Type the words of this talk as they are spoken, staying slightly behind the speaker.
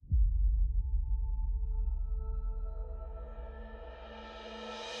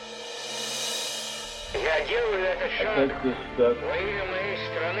I take this step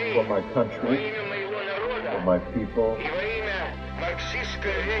for my country, for my people, for the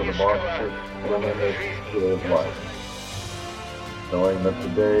Marxist Leninist way of life, knowing that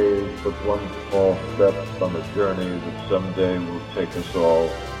today is but one small step on the journey that someday will take us all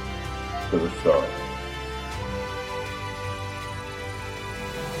to the stars.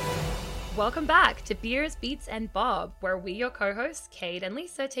 Welcome back to Beers, Beats, and Bob, where we, your co-hosts, Cade and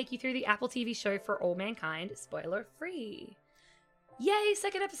Lisa, take you through the Apple TV show For All Mankind, spoiler-free. Yay,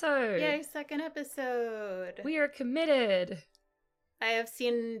 second episode! Yay, second episode! We are committed! I have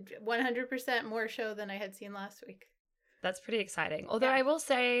seen 100% more show than I had seen last week. That's pretty exciting. Although I will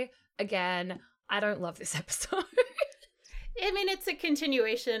say, again, I don't love this episode. I mean, it's a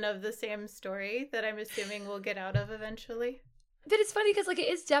continuation of the same story that I'm assuming we'll get out of eventually. But it's funny because, like,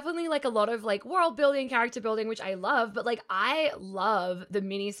 it is definitely, like, a lot of, like, world building, character building, which I love. But, like, I love the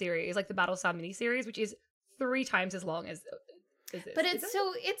miniseries, like, the Battlestar miniseries, which is 3 times as long as this. But it's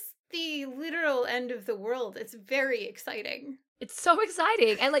the literal end of the world. It's very exciting. It's so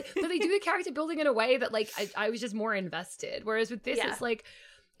exciting. And, like, but they do the character building in a way that, like, I was just more invested. Whereas with this, it's, like,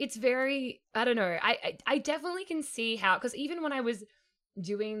 it's very, I don't know. I definitely can see how, because even when I was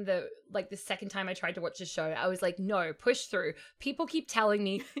doing the second time I tried to watch the show, I was like, no, push through. People keep telling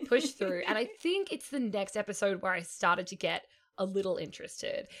me push through. And I think it's the next episode where I started to get a little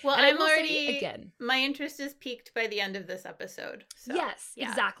interested. Well, and I'm already, say, again, my interest is piqued by the end of this episode. So, yes,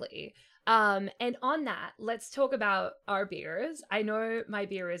 exactly. And on that, let's talk about our beers. I know my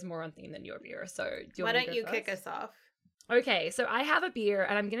beer is more on theme than your beer, so why don't you kick us off? Okay, so I have a beer,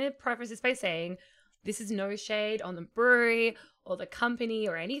 and I'm going to preface this by saying this is no shade on the brewery or the company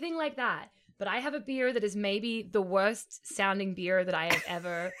or anything like that, but I have a beer that is maybe the worst sounding beer that I have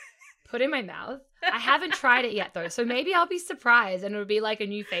ever put in my mouth. I haven't tried it yet, though, so maybe I'll be surprised and it'll be like a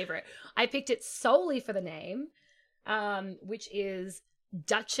new favorite. I picked it solely for the name, which is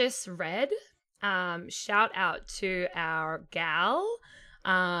Duchess Red. Shout out to our gal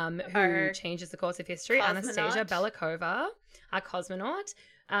who changes the course of history, cosmonaut. Anastasia Belikova, our cosmonaut.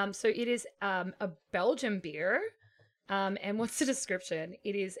 So it is a Belgian beer. And what's the description?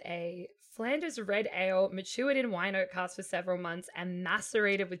 It is a Flanders red ale matured in wine oak casks for several months and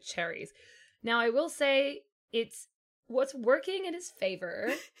macerated with cherries. Now, I will say what's working in his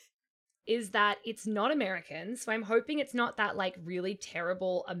favor is that it's not American. So I'm hoping it's not that, like, really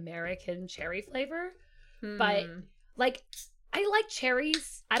terrible American cherry flavor. But, like, I like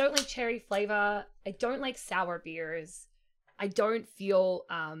cherries. I don't like cherry flavor. I don't like sour beers. I don't feel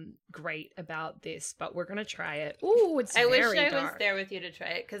great about this, but we're gonna try it. Ooh, it's very dark. I wish I was there with you to try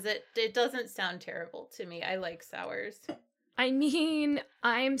it, because it doesn't sound terrible to me. I like sours. I mean,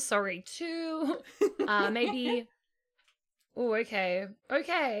 I'm sorry too. Maybe. Oh, okay.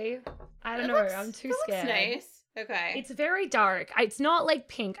 I don't know. I'm too scared. Nice. Okay. It's very dark. It's not like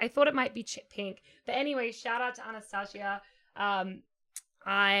pink. I thought it might be pink, but anyway, shout out to Anastasia.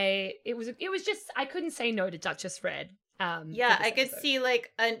 It was just, I couldn't say no to Duchess Red. I could see,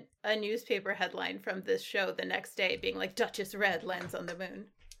 like, a newspaper headline from this show the next day being like, Duchess Red lands on the moon.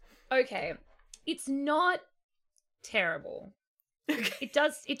 Okay. It's not terrible. Okay.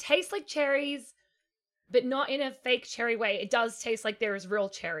 It tastes like cherries, but not in a fake cherry way. It does taste like there is real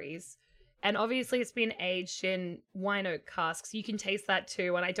cherries. And obviously it's been aged in wine oak casks. You can taste that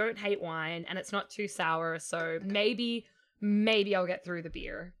too. And I don't hate wine, and it's not too sour. So maybe I'll get through the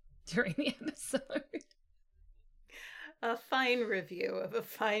beer during the episode. A fine review of a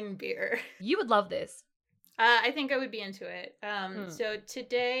fine beer. You would love this. I think I would be into it. So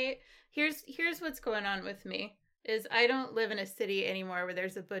today, here's what's going on with me. Is I don't live in a city anymore where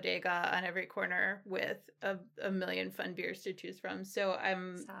there's a bodega on every corner with a million fun beers to choose from. So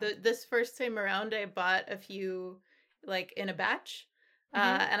this first time around, I bought a few, like, in a batch.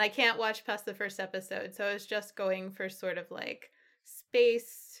 And I can't watch past the first episode. So I was just going for sort of, like,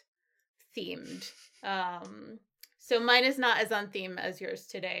 space themed. So mine is not as on theme as yours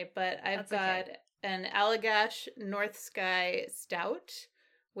today, but I've got an Allagash North Sky Stout,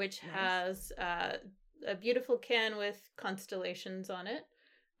 which has a beautiful can with constellations on it.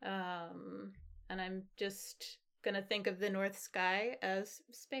 And I'm just going to think of the North Sky as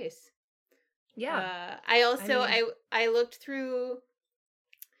space. Yeah. I looked through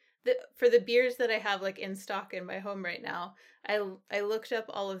for the beers that I have, like, in stock in my home right now. I looked up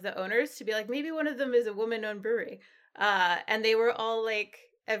all of the owners to be like, maybe one of them is a woman-owned brewery. And they were all, like,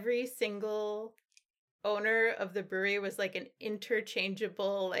 every single owner of the brewery was, like, an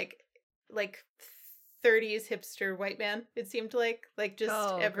interchangeable, like 30s hipster white man, it seemed like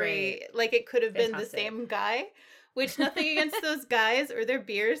just every, like, it could have been the same guy, which nothing against those guys or their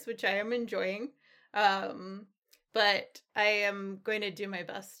beers, which I am enjoying. But I am going to do my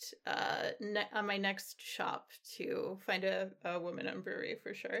best on my next shop to find a woman-owned brewery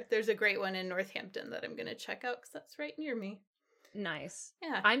for sure. There's a great one in Northampton that I'm going to check out because that's right near me. Nice.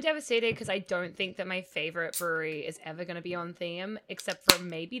 Yeah. I'm devastated because I don't think that my favorite brewery is ever going to be on theme, except for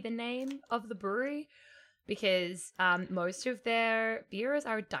maybe the name of the brewery, because most of their beers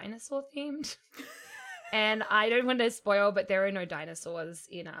are dinosaur themed. And I don't want to spoil, but there are no dinosaurs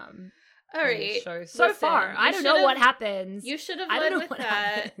in All right. show so far. I don't know what happens. You should have led with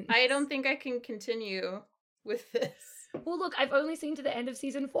that. I don't think I can continue with this. Well, look, I've only seen to the end of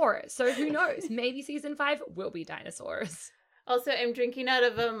season 4, so who knows? Maybe season 5 will be dinosaurs. Also, I'm drinking out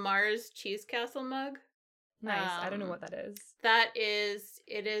of a Mars Cheese Castle mug. Nice. I don't know what that is.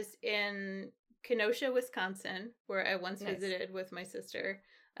 It is in Kenosha, Wisconsin, where I once visited with my sister.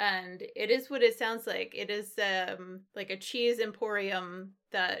 And it is what it sounds like. It is like a cheese emporium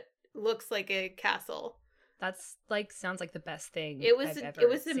that looks like a castle. That's sounds like the best thing. It was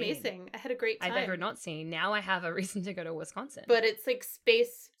seen. amazing. I had a great time. I've ever not seen. Now I have a reason to go to Wisconsin. But it's like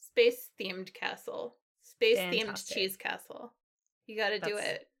space themed castle. Space themed cheese castle. You got to do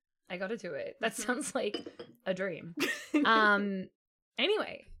it. I got to do it. That sounds like a dream.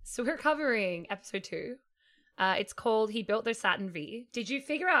 Anyway, so we're covering episode 2. It's called He Built Their Saturn V. Did you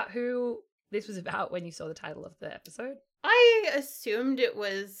figure out who this was about when you saw the title of the episode? I assumed it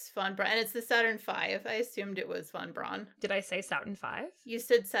was Von Braun. And it's the Saturn V. I assumed it was Von Braun. Did I say Saturn V? You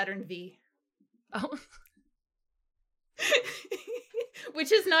said Saturn V. Oh.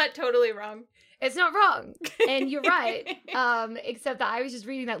 Which is not totally wrong. It's not wrong. And you're right. Except that I was just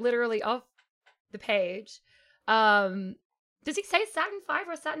reading that literally off the page. Does he say Saturn V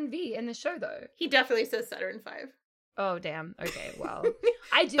or Saturn V in the show, though? He definitely says Saturn V. Oh, damn. Okay, well.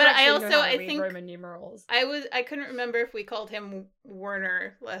 I do but actually I also, know how to I read think Roman numerals. I couldn't remember if we called him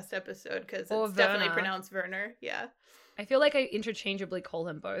Werner last episode, because it's definitely pronounced Werner. Yeah. I feel like I interchangeably call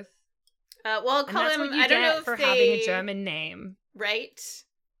him both. Well, I'll call him, what you I don't know if for having a German name. Right?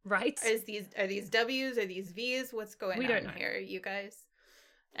 Right? Are these W's? Are these V's? What's going on here, you guys?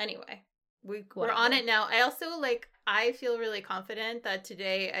 Anyway, we're on it now. I also, I feel really confident that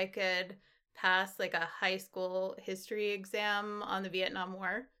today I could pass, a high school history exam on the Vietnam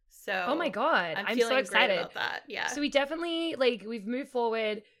War. So, oh my God, I'm so excited about that. Yeah. So we definitely, we've moved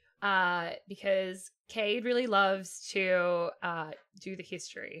forward because Cade really loves to do the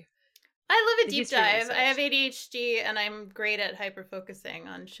history. I love a deep dive. Research. I have ADHD and I'm great at hyper-focusing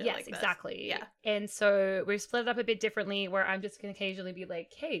on shit like this. Yes, exactly. Yeah. And so we've split it up a bit differently, where I'm just going to occasionally be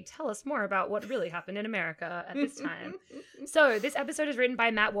like, hey, tell us more about what really happened in America at this time. So this episode is written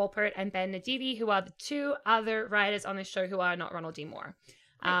by Matt Walpert and Ben Nadivi, who are the two other writers on this show who are not Ronald D. Moore,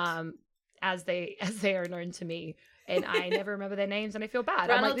 right. as they are known to me. And I never remember their names, and I feel bad.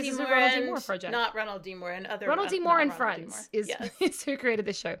 Ronald I'm like, this D. is Moore a Ronald D. Moore project. Not Ronald D. Moore and other Ronald D. Moore and Friends is who created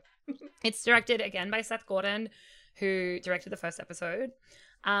this show. It's directed again by Seth Gordon, who directed the first episode.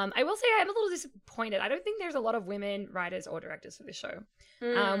 I will say I'm a little disappointed. I don't think there's a lot of women writers or directors for this show,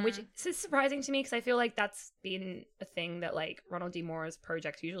 which is surprising to me because I feel like that's been a thing that Ronald D. Moore's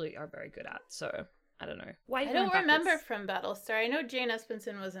projects usually are very good at. So I don't know. Why? I don't remember from Battlestar. I know Jane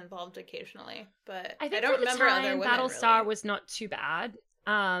Espenson was involved occasionally, but I don't remember other women. Battlestar really. was not too bad.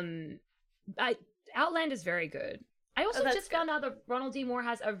 Outland is very good. I also just found out that Ronald D. Moore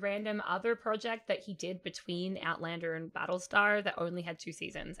has a random other project that he did between Outlander and Battlestar that only had 2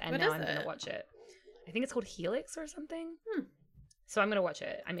 seasons, and now I'm going to watch it. I think it's called Helix or something. So I'm going to watch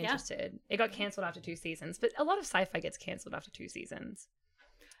it. I'm interested. It got canceled after 2 seasons, but a lot of sci-fi gets canceled after 2 seasons.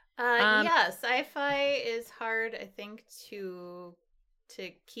 Yeah, sci-fi is hard, I think, to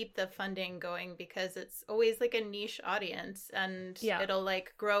keep the funding going because it's always a niche audience, and it'll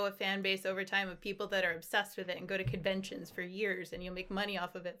grow a fan base over time of people that are obsessed with it and go to conventions for years, and you'll make money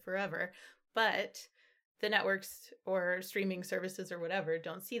off of it forever. But the networks or streaming services or whatever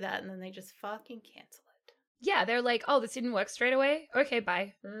don't see that, and then they just fucking cancel it. Yeah, they're like, oh, this didn't work straight away? Okay,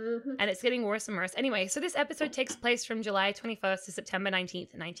 bye. Mm-hmm. And it's getting worse and worse. Anyway, so this episode takes place from July 21st to September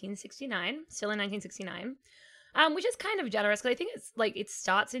 19th, 1969. Still in 1969. Which is kind of generous because I think it's it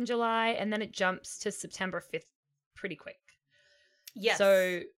starts in July and then it jumps to September 5th pretty quick. Yes.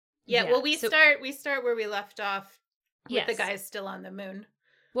 So well, we start where we left off with the guys still on the moon.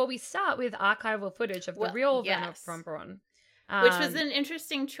 Well, we start with archival footage of the real Werner von Braun. Which was an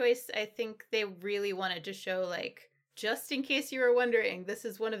interesting choice. I think they really wanted to show, just in case you were wondering, this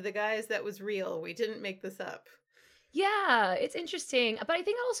is one of the guys that was real. We didn't make this up. Yeah, it's interesting. But I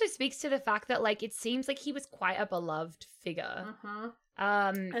think it also speaks to the fact that, it seems like he was quite a beloved figure.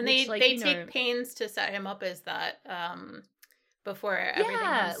 And they take pains to set him up as that. before everything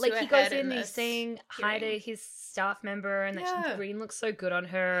Yeah, comes like to a he goes head in, he's this saying hi to hearing. his staff member, and that Yeah. green looks so good on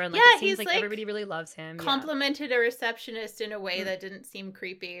her, and like Yeah, it seems he's, like like, everybody really loves him. complimented a receptionist in a way Mm. that didn't seem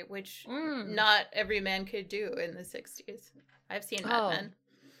creepy, which Mm. not every man could do in the 60s. I've seen Mad Oh. Men.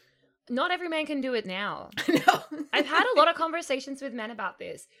 Not every man can do it now. No. I've had a lot of conversations with men about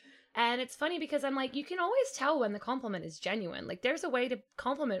this. And it's funny because I'm like, you can always tell when the compliment is genuine. Like, there's a way to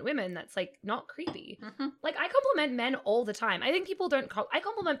compliment women that's, like, not creepy. Mm-hmm. Like, I compliment men all the time. I think people don't... I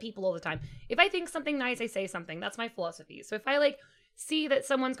compliment people all the time. If I think something nice, I say something. That's my philosophy. So if I, like, see that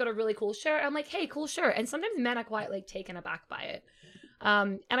someone's got a really cool shirt, I'm like, hey, cool shirt. And sometimes men are quite, like, taken aback by it.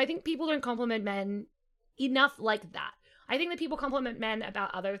 And I think people don't compliment men enough like that. I think that people compliment men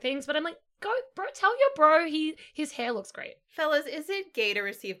about other things, but I'm like, go, bro, tell your bro his hair looks great. Fellas, is it gay to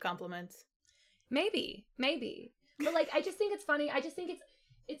receive compliments? Maybe. But, like, I just think it's funny. I just think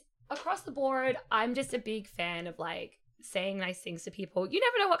it's across the board. I'm just a big fan of, like, saying nice things to people. You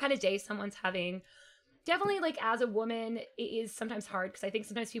never know what kind of day someone's having. Definitely, like, as a woman, it is sometimes hard because I think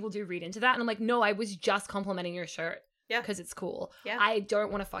sometimes people do read into that. And I'm like, no, I was just complimenting your shirt. Yeah. Because it's cool. Yeah. I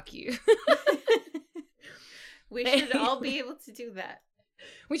don't want to fuck you. We should all be able to do that.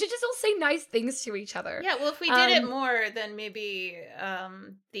 We should just all say nice things to each other. Yeah, well, if we did it more, then maybe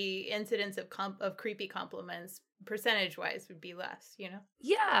the incidence of creepy compliments, percentage-wise, would be less, you know?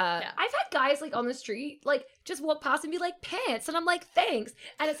 Yeah. I've had guys, like, on the street, like, just walk past and be like, pants. And I'm like, thanks.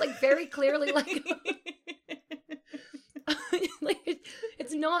 And it's, like, very clearly, like... like,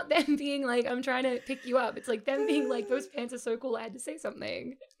 it's not them being like, I'm trying to pick you up. It's, like, them being like, those pants are so cool, I had to say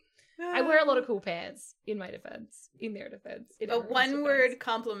something. I wear a lot of cool pants, in their defense. A one-word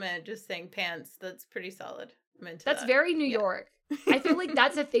compliment, just saying pants, that's pretty solid. I'm into that's that. very New York. I feel like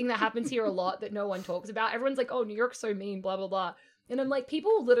that's a thing that happens here a lot that no one talks about. Everyone's like, oh, New York's so mean, blah, blah, blah. And I'm like,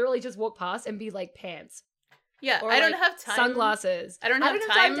 people literally just walk past and be like, pants. Yeah, Or, I don't like, have time. Sunglasses. I don't have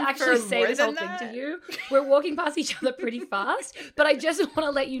time to actually for say more this than whole thing that. to you. We're walking past each other pretty fast, but I just want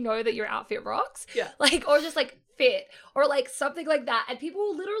to let you know that your outfit rocks. Yeah. Like, or just like fit, or like something like that. And people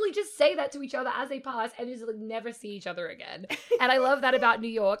will literally just say that to each other as they pass and just like never see each other again. And I love that about New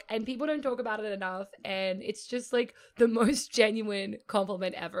York, and people don't talk about it enough. And it's just like the most genuine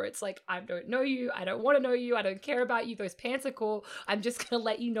compliment ever. It's like, I don't know you. I don't want to know you. I don't care about you. Those pants are cool. I'm just going to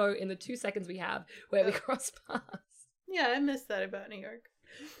let you know in the 2 seconds we have where we cross paths. Yeah, I miss that about New York.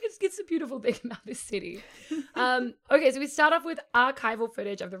 It's a beautiful thing about this city. Okay, so we start off with archival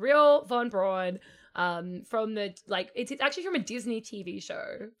footage of the real Von Braun from the, like, it's actually from a Disney TV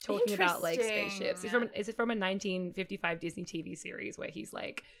show talking about, like, spaceships. It's from a 1955 Disney TV series where he's,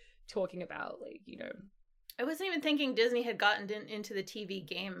 like, talking about, like, you know. I wasn't even thinking Disney had gotten into the TV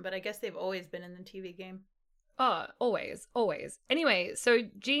game, but I guess they've always been in the TV game. Oh, always. Anyway, so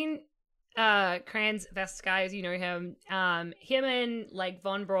Gene... Kranz Vestguy, as you know him and like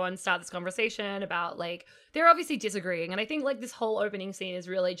Von Braun start this conversation about, like, they're obviously disagreeing, and I think like this whole opening scene is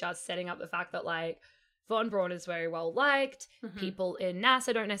really just setting up the fact that, like, Von Braun is very well liked. Mm-hmm. People in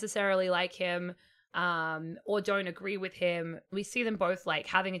NASA don't necessarily like him or don't agree with him. We see them both like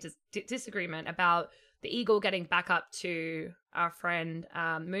having a disagreement about the Eagle getting back up to our friend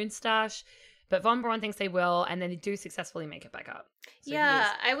Moonstache. But Von Braun thinks they will, and then they do successfully make it back up. So yeah,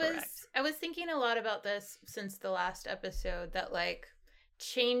 I was thinking a lot about this since the last episode, that, like,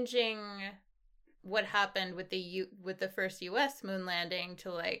 changing what happened with the first US moon landing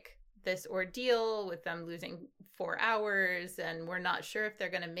to, like, this ordeal with them losing 4 hours and we're not sure if they're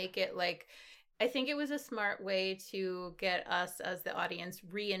going to make it. Like, I think it was a smart way to get us as the audience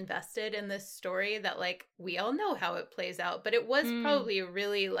reinvested in this story that, like, we all know how it plays out, but it was probably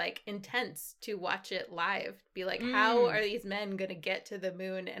really, like, intense to watch it live. Be like, how are these men going to get to the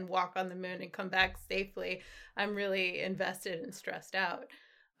moon and walk on the moon and come back safely? I'm really invested and stressed out.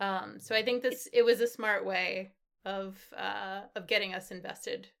 So I think it was a smart way of getting us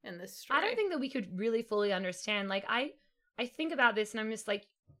invested in this story. I don't think that we could really fully understand. Like, I think about this and I'm just like,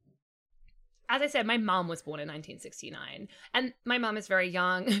 as I said, my mom was born in 1969, and my mom is very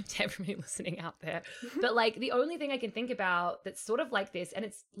young, to everybody listening out there. But, like, the only thing I can think about that's sort of like this, and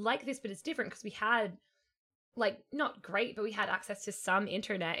it's like this, but it's different because we had, like, not great, but we had access to some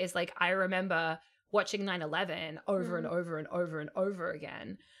internet, is, like, I remember watching 9/11 over and over and over and over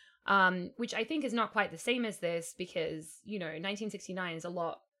again, which I think is not quite the same as this because, you know, 1969 is a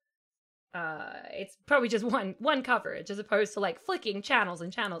lot. It's probably just one coverage as opposed to, like, flicking channels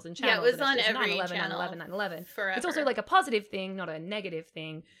and channels and channels. Yeah, it was and on just every 9/11, channel 9/11. forever. It's also, like, a positive thing, not a negative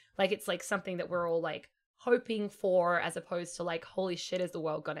thing. Like, it's, like, something that we're all, like, hoping for, as opposed to like, holy shit, is the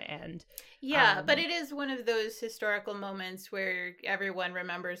world gonna end? Yeah, but it is one of those historical moments where everyone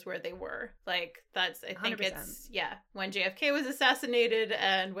remembers where they were. Like, that's, I think 100%. it's, yeah, when JFK was assassinated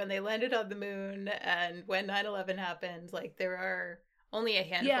and when they landed on the moon and when 9/11 happened. Like, there are only a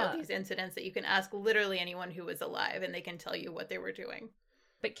handful of these incidents that you can ask literally anyone who was alive and they can tell you what they were doing.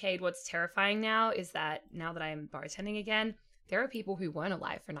 But Cade, what's terrifying now is that now that I'm bartending again, there are people who weren't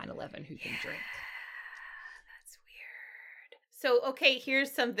alive for 9/11 who can drink. That's weird. So, okay,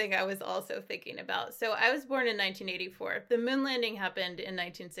 here's something I was also thinking about. So I was born in 1984. The moon landing happened in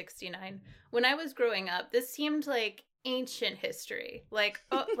 1969. When I was growing up, this seemed like ancient history. Like,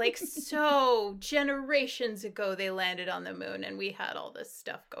 like so generations ago they landed on the moon and we had all this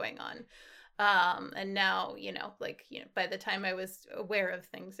stuff going on. And now, by the time I was aware of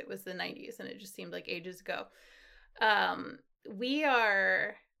things, it was the 90s and it just seemed like ages ago.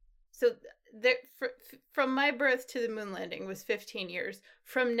 From my birth to the moon landing was 15 years.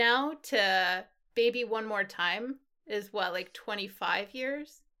 From now to baby one more time is what, like 25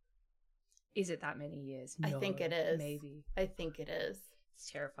 years? Is it that many years? No, I think it is. Maybe. I think it is. It's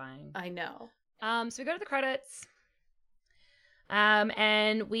terrifying. I know. So we go to the credits.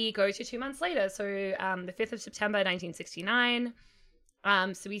 And we go to 2 months later. So the 5th of September, 1969.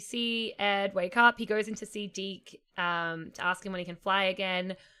 So we see Ed wake up. He goes in to see Deke to ask him when he can fly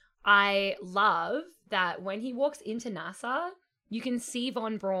again. I love that when he walks into NASA, you can see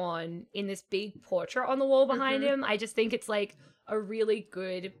Von Braun in this big portrait on the wall behind him. I just think it's like a really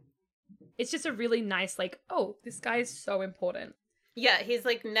good, it's just a really nice, like, oh, this guy is so important. Yeah, he's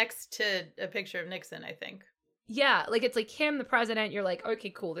like next to a picture of Nixon, I think. Yeah, like it's like him, the president. You're like,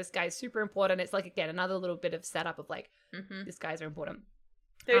 okay, cool. This guy's super important. It's like, again, another little bit of setup of like, this guy's are important.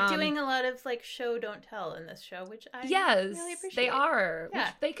 They're doing a lot of like show don't tell in this show, which I really appreciate. They are. Yeah.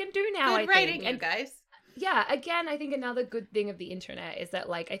 Which they can do now. Good writing, you guys. Yeah, again, I think another good thing of the internet is that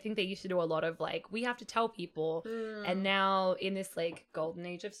like I think they used to do a lot of like we have to tell people, and now in this like golden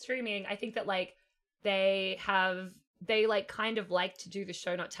age of streaming, I think that like they like kind of like to do the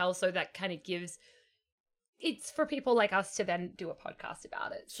show not tell, so that kind of gives. It's for people like us to then do a podcast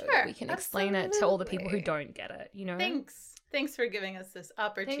about it so that we can explain it to all the people who don't get it, you know? Thanks for giving us this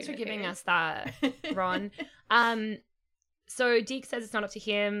opportunity. Thanks for giving us that, Ron. So Deke says it's not up to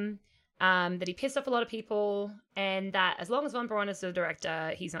him, that he pissed off a lot of people, and that as long as Von Braun is the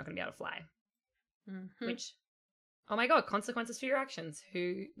director, he's not going to be able to fly. Which, oh my god, consequences for your actions.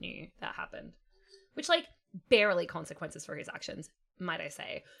 Who knew that happened? Which, like, barely consequences for his actions, might I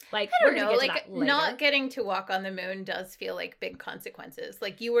say. Like, I don't know, like, not getting to walk on the moon does feel like big consequences.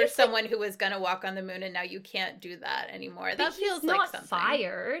 Like, you were someone who was going to walk on the moon and now you can't do that anymore. That feels like something. He's not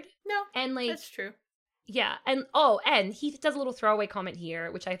fired. No, and like, that's true. Yeah, and he does a little throwaway comment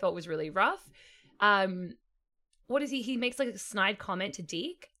here, which I thought was really rough. What is he? He makes like a snide comment to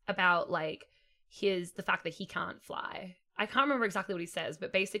Deke about like the fact that he can't fly. I can't remember exactly what he says,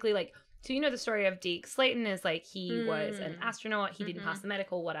 but basically like, so you know the story of Deke Slayton is like he was an astronaut, he didn't pass the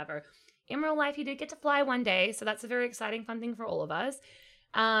medical, whatever. In real life, he did get to fly one day, so that's a very exciting, fun thing for all of us.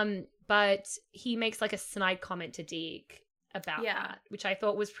 But he makes like a snide comment to Deke about that, which I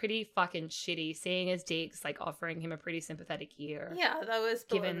thought was pretty fucking shitty, seeing as Deke's like offering him a pretty sympathetic ear. Yeah, that was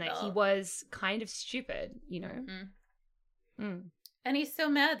given that he was kind of stupid, you know. And he's so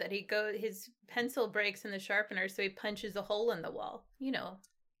mad that his pencil breaks in the sharpener, so he punches a hole in the wall. You know,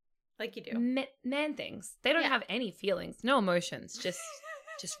 like you do. Man things. They don't have any feelings, no emotions, just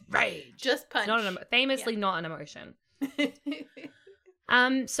rage. Just punch. Famously not an emotion.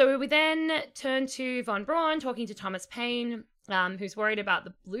 So we then turn to Von Braun talking to Thomas Paine, who's worried about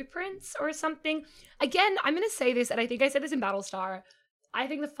the blueprints or something. Again, I'm going to say this, and I think I said this in Battlestar. I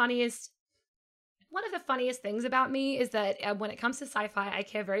think one of the funniest things about me is that when it comes to sci-fi, I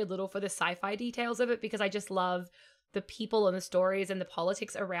care very little for the sci-fi details of it because I just love the people and the stories and the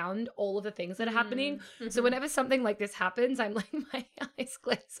politics around all of the things that are happening. So whenever something like this happens, I'm like, my eyes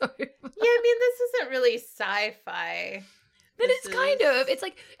glaze over. Yeah, I mean, this isn't really sci-fi. But it's kind of. It's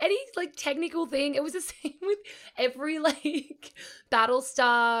like any like technical thing. It was the same with every like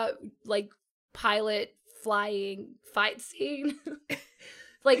Battlestar like pilot flying fight scene.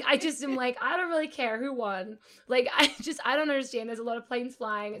 Like, I just am like, I don't really care who won. Like, I don't understand. There's a lot of planes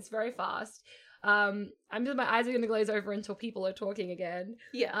flying. It's very fast. My eyes are going to glaze over until people are talking again.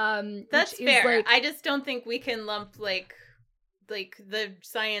 Yeah. That's fair. Like, I just don't think we can lump, like the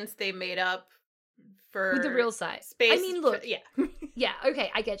science they made up for with the real science. Space. I mean, look. Yeah,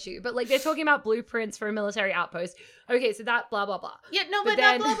 okay, I get you. But, like, they're talking about blueprints for a military outpost. Okay, so that blah, blah, blah. Yeah, no, but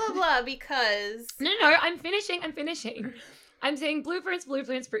then, not blah, blah, blah, because... No, I'm finishing. I'm saying blueprints.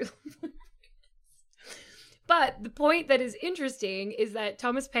 But the point that is interesting is that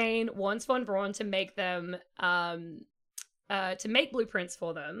Thomas Paine wants von Braun to make them, to make blueprints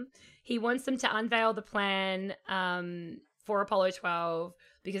for them. He wants them to unveil the plan for Apollo 12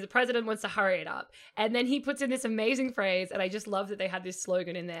 because the president wants to hurry it up. And then he puts in this amazing phrase, and I just love that they had this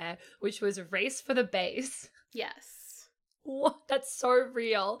slogan in there, which was race for the base. Yes. What? That's so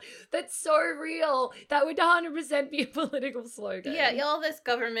real. That's so real. That would 100% be a political slogan. Yeah, all this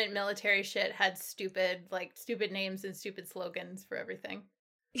government military shit had stupid names and stupid slogans for everything.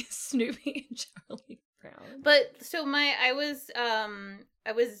 Snoopy and Charlie Brown. But so I was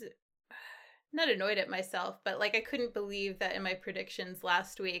not annoyed at myself, but like I couldn't believe that in my predictions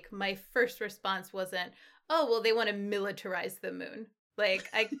last week, my first response wasn't, oh, well, they want to militarize the moon. Like,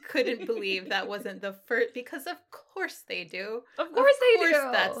 I couldn't believe that wasn't the first, because of course they do. Of course they do.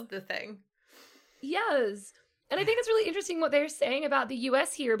 That's the thing. Yes. And I think it's really interesting what they're saying about the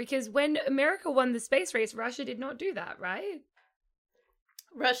US here, because when America won the space race, Russia did not do that, right?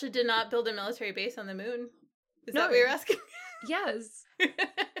 Russia did not build a military base on the moon. Is No. that what you're asking? Yes. No.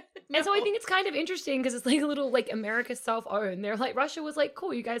 And so I think it's kind of interesting because it's like a little like America self-owned. They're like, Russia was like,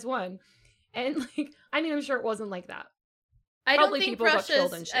 cool, you guys won. And like, I mean, I'm sure it wasn't like that. I Probably don't think people got killed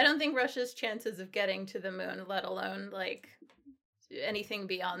and Russia's. shit. I don't think Russia's chances of getting to the moon, let alone like anything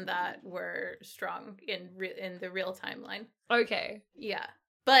beyond that, were strong in the real timeline. Okay. Yeah,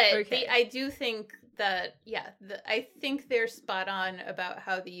 but Okay. I do think that I think they're spot on about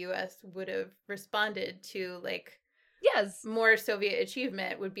how the U.S. would have responded to like Yes. more Soviet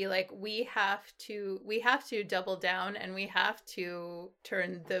achievement. Would be like we have to double down and we have to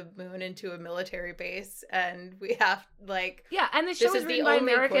turn the moon into a military base, and we have like Yeah, and the show This is is written the by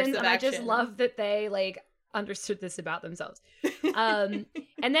only course Americans, of and I just action. love that they like understood this about themselves.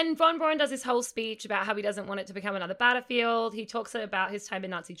 And then von Braun does this whole speech about how he doesn't want it to become another battlefield. He talks about his time in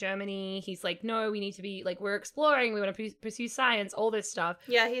Nazi Germany. He's like, no, we need to be like, we're exploring. We want to pursue science, all this stuff.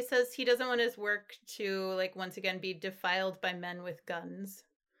 Yeah, he says he doesn't want his work to like once again be defiled by men with guns.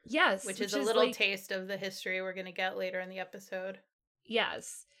 Yes. Which is a little like, taste of the history we're going to get later in the episode.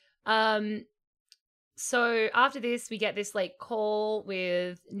 Yes. So after this, we get this like call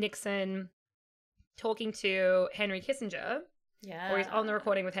with Nixon talking to Henry Kissinger. Yeah. Or he's on the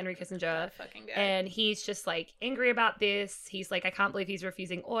recording with Henry Kissinger. That fucking guy. And he's just like angry about this. He's like, I can't believe he's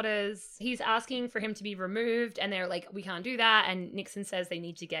refusing orders. He's asking for him to be removed. And they're like, we can't do that. And Nixon says they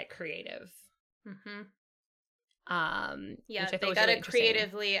need to get creative. Mm-hmm. Yeah, Yeah, they gotta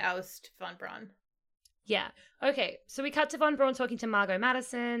creatively oust von Braun. Yeah. Okay. So we cut to von Braun talking to Margot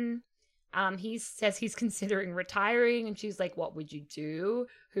Madison. He says he's considering retiring, and she's like, what would you do?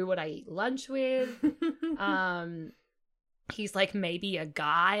 Who would I eat lunch with? He's like, maybe a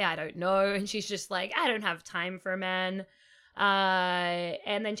guy, I don't know. And she's just like, I don't have time for a man.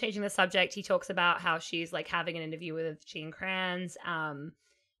 And then changing the subject, he talks about how she's like having an interview with Gene Kranz.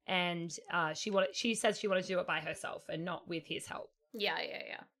 And she says she wanted to do it by herself and not with his help. Yeah.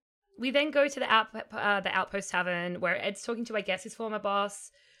 We then go to the Outpost Tavern where Ed's talking to, I guess, his former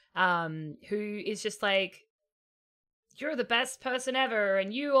boss, who is just like, you're the best person ever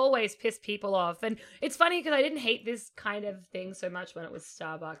and you always piss people off. And it's funny because I didn't hate this kind of thing so much when it was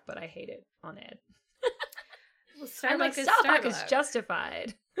Starbuck, but I hate it on Ed. Well, I'm like, Starbuck is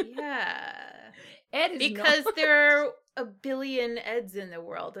justified. Yeah. Ed is because not. there are a billion Eds in the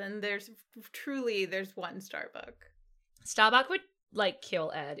world, and there's one Starbuck. Starbuck would like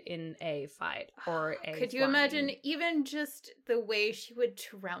kill Ed in a fight or a Could you imagine even just the way she would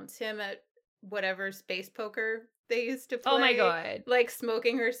trounce him at whatever space poker they used to play? Oh my god. Like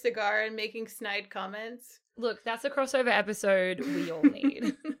smoking her cigar and making snide comments. Look, that's a crossover episode we all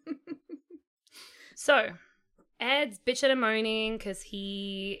need. So, Ed's bitching and moaning because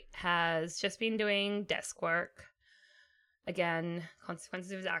he has just been doing desk work. Again,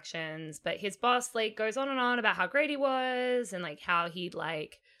 consequences of his actions. But his boss, like, goes on and on about how great he was and, like, how he'd,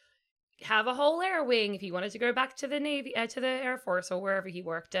 like, have a whole air wing if he wanted to go back to the Navy, to the Air Force or wherever he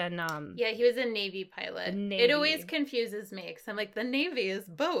worked. And, yeah, he was a Navy pilot. Navy. It always confuses me because I'm like, the Navy is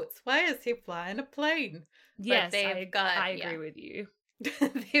boats. Why is he flying a plane? Yes, But I agree with you.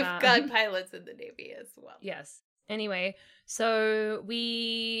 They've got pilots in the Navy as well. Yes. Anyway, so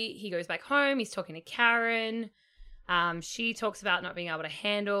he goes back home. He's talking to Karen. She talks about not being able to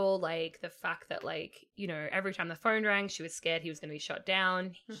handle, like, the fact that, like, you know, every time the phone rang, she was scared he was going to be shot down.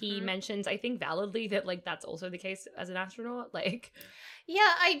 Mm-hmm. He mentions, I think validly, that, like, that's also the case as an astronaut. Like,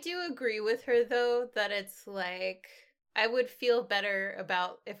 yeah, I do agree with her, though, that it's, like, I would feel better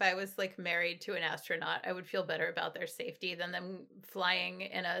about, if I was, like, married to an astronaut, I would feel better about their safety than them flying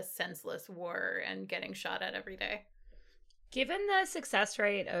in a senseless war and getting shot at every day. Given the success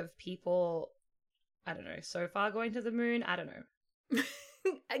rate of people I don't know, so far going to the moon. I don't know.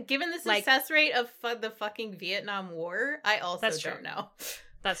 Given the success rate of the fucking Vietnam War, I also don't know.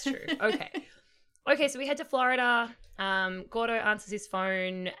 That's true. Okay, so we head to Florida. Gordo answers his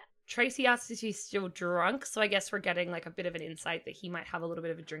phone. Tracy asks if he's still drunk, so I guess we're getting like a bit of an insight that he might have a little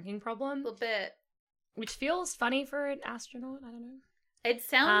bit of a drinking problem. A little bit. Which feels funny for an astronaut. I don't know. It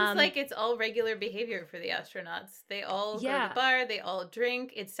sounds like it's all regular behavior for the astronauts. They all go to the bar, they all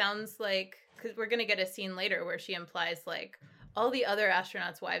drink. It sounds like, because we're going to get a scene later where she implies like all the other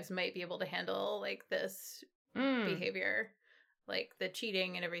astronauts' wives might be able to handle like this behavior, like the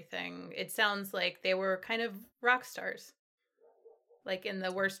cheating and everything. It sounds like they were kind of rock stars, like in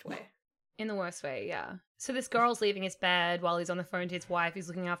the worst way. In the worst way, yeah. So this girl's leaving his bed while he's on the phone to his wife. He's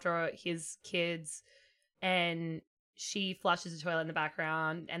looking after his kids, and she flushes the toilet in the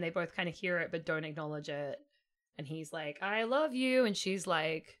background, and they both kind of hear it but don't acknowledge it. And he's like, I love you. And she's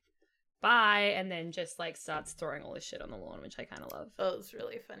like, bye. And then just like starts throwing all this shit on the lawn, which I kind of love. Oh, it's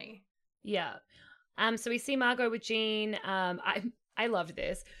really funny. Yeah. So we see Margot with Jean. I loved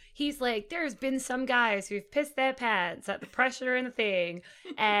this. He's like, there's been some guys who've pissed their pants at the pressure and the thing.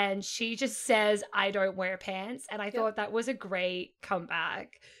 And she just says, I don't wear pants. And I thought that was a great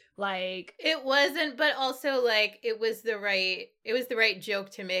comeback. Like, it wasn't, but also like it was the right joke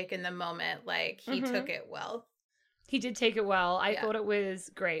to make in the moment. Like he took it well. He did take it well. I thought it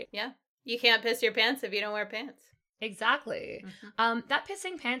was great. Yeah. You can't piss your pants if you don't wear pants. Exactly. That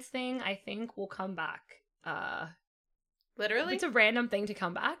pissing pants thing, I think, will come back. Literally? It's a random thing to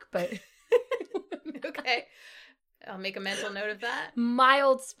come back, but... Okay. I'll make a mental note of that.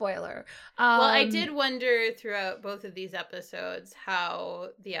 Mild spoiler. Well, I did wonder throughout both of these episodes how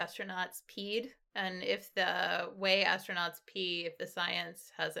the astronauts peed, and if the way astronauts pee, if the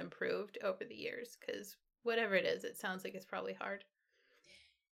science has improved over the years, because whatever it is, it sounds like it's probably hard.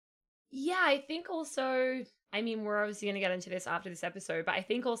 Yeah, I think also, I mean, we're obviously going to get into this after this episode, but I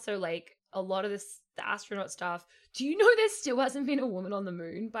think also, like, a lot of this, the astronaut stuff, do you know there still hasn't been a woman on the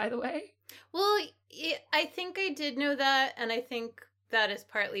moon, by the way? Well, I think I did know that, and I think that is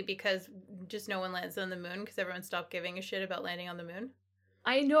partly because just no one lands on the moon, because everyone stopped giving a shit about landing on the moon.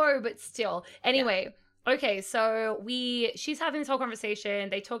 I know, but still. Anyway, okay, so she's having this whole conversation.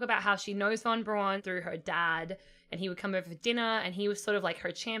 They talk about how she knows Von Braun through her dad, and he would come over for dinner, and he was sort of like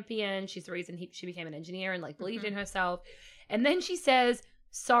her champion. She's the reason she became an engineer and like believed in herself. And then she says,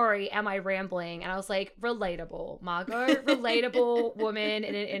 sorry, am I rambling? And I was like, relatable, Margot, relatable woman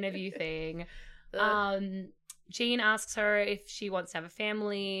in an interview thing. Jean asks her if she wants to have a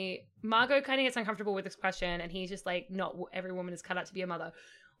family. Margot kind of gets uncomfortable with this question, and he's just like, not every woman is cut out to be a mother,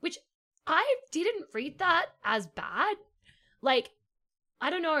 which I didn't read that as bad. Like, I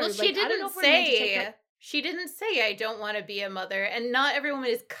don't know. Well, like, she didn't I don't know if we're meant to take it. She didn't say, I don't want to be a mother, and not every woman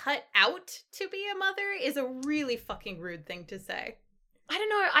is cut out to be a mother is a really fucking rude thing to say. I don't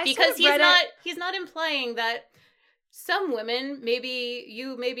know. Because he's not implying that some women, maybe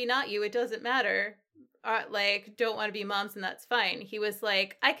you, maybe not you, it doesn't matter, like, don't want to be moms, and that's fine. He was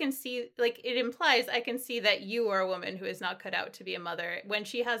like, I can see, like, it implies I can see that you are a woman who is not cut out to be a mother, when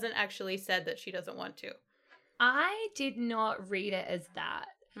she hasn't actually said that she doesn't want to. I did not read it as that.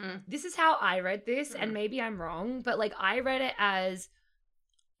 This is how I read this, and maybe I'm wrong, but like I read it as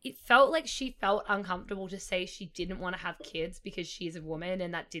it felt like she felt uncomfortable to say she didn't want to have kids because she's a woman,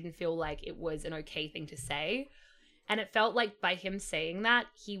 and that didn't feel like it was an okay thing to say. And it felt like by him saying that,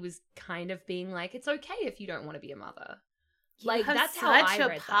 he was kind of being like, it's okay if you don't want to be a mother. Like, that's how I read that.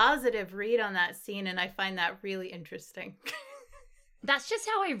 Such a positive read on that scene, and I find that really interesting. That's just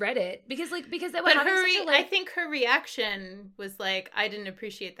how I read it, because they were having such a, like... I think her reaction was like, I didn't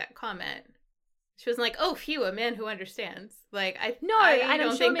appreciate that comment. She wasn't like, oh, phew, a man who understands. Like, I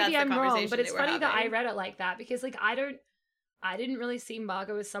don't think maybe I'm wrong, but it's funny that I read it like that, because like I didn't really see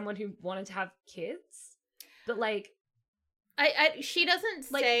Margot as someone who wanted to have kids, but like, she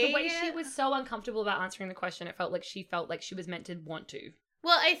doesn't like say... the way she was so uncomfortable about answering the question, it felt like she was meant to want to.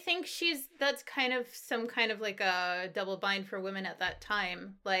 Well, I think that's kind of some kind of like a double bind for women at that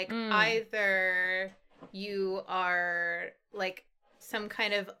time. Like, either you are like some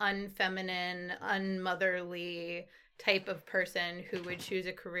kind of unfeminine, unmotherly type of person who would choose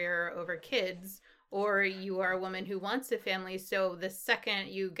a career over kids, or you are a woman who wants a family, so the second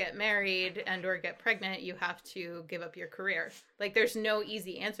you get married and or get pregnant, you have to give up your career. Like, there's no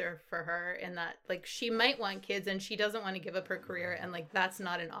easy answer for her in that. Like, she might want kids and she doesn't want to give up her career, and like that's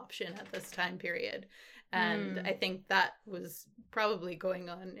not an option at this time period. And I think that was probably going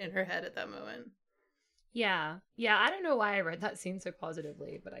on in her head at that moment. Yeah, I don't know why I read that scene so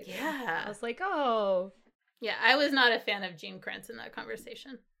positively, but I did. Yeah, I was like, oh. Yeah, I was not a fan of Jean Krantz in that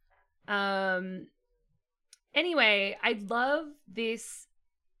conversation. Anyway, I love this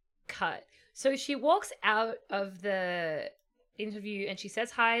cut. So she walks out of the interview and she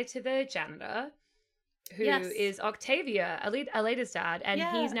says hi to the janitor, who is Octavia, Aleda's dad, and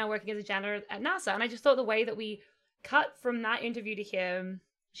he's now working as a janitor at NASA. And I just thought the way that we cut from that interview to him,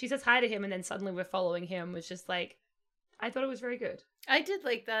 she says hi to him, and then suddenly we're following him, was just like, I thought it was very good. I did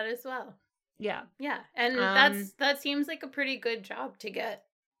like that as well. Yeah. Yeah. And that seems like a pretty good job to get.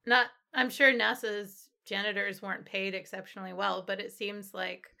 I'm sure NASA's janitors weren't paid exceptionally well, but it seems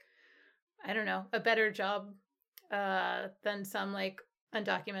like, I don't know, a better job than some like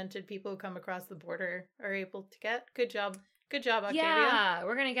undocumented people who come across the border are able to get. Good job, Octavia. Yeah,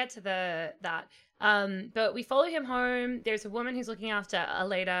 we're gonna get to that. But we follow him home. There's a woman who's looking after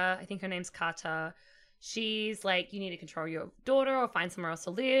Aleda. I think her name's Kata. She's like, you need to control your daughter or find somewhere else to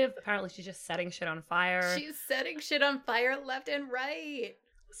live. Apparently, she's just setting shit on fire. She's setting shit on fire left and right.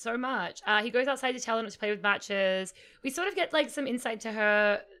 So much. He goes outside to tell her not to play with matches. We sort of get like some insight to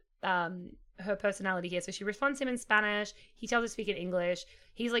her personality here. So she responds to him in Spanish. He tells her to speak in English.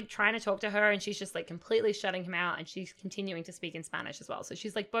 He's like trying to talk to her, and she's just like completely shutting him out, and she's continuing to speak in Spanish as well. So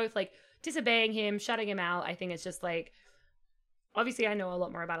she's like both like disobeying him, shutting him out. I think it's just like, obviously I know a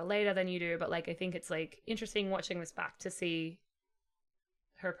lot more about Aleda than you do, but like I think it's like interesting watching this back to see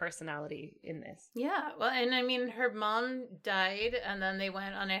her personality in this. Yeah, well, and I mean, her mom died, and then they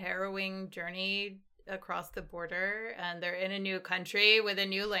went on a harrowing journey across the border, and they're in a new country with a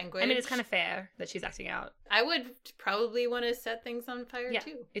new language. I mean, it's kind of fair that she's acting out. I would probably want to set things on fire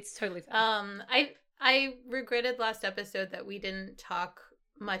too. It's totally fair. I regretted last episode that we didn't talk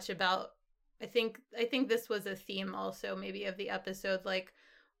much about. I think this was a theme also maybe of the episode, like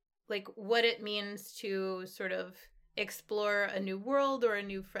what it means to sort of explore a new world or a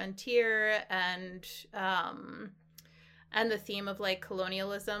new frontier, and the theme of like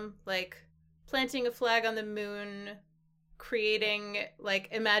colonialism, like planting a flag on the moon, creating like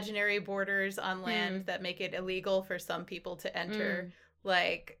imaginary borders on land that make it illegal for some people to enter.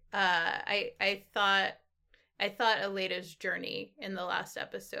 Like I thought Aleda's journey in the last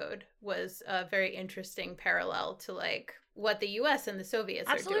episode was a very interesting parallel to like what the US and the Soviets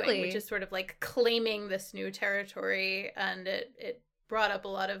are doing, which is sort of like claiming this new territory, and it brought up a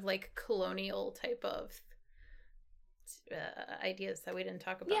lot of like colonial type of ideas that we didn't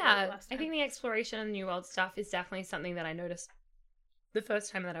talk about last time. I think the exploration of the New World stuff is definitely something that I noticed the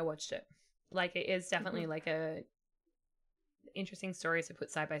first time that I watched it. Like, it is definitely like a interesting story to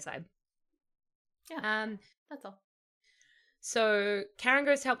put side by side. Yeah, that's all. So Karen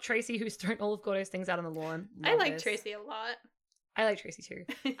goes to help Tracy, who's thrown all of Gordo's things out on the lawn. I like Tracy a lot. I like Tracy too.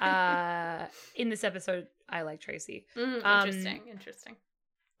 In this episode, I like Tracy. Interesting.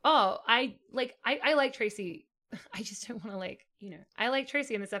 Oh, I like Tracy. I just don't want to I like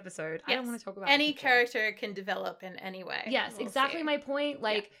Tracy in this episode. Yes. I don't want to talk about any character can develop in any way. Yes, exactly my point.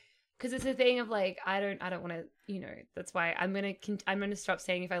 Like, because it's a thing of like, I don't want to, that's why I'm gonna stop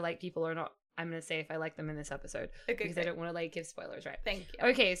saying if I like people or not. I'm gonna say if I like them in this episode, because I don't want to like give spoilers, right? Thank you.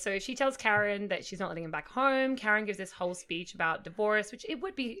 Okay, so she tells Karen that she's not letting him back home. Karen gives this whole speech about divorce, which it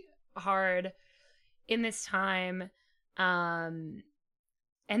would be hard in this time.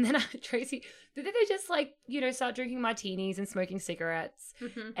 And then Tracy, they just like, start drinking martinis and smoking cigarettes.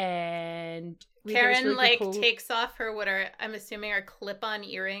 And Karen really takes off her what are, I'm assuming, are clip-on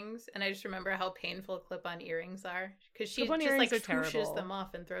earrings, and I just remember how painful clip-on earrings are, because she just like swooshes them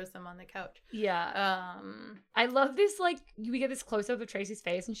off and throws them on the couch. Yeah. I love this, like, we get this close-up of Tracy's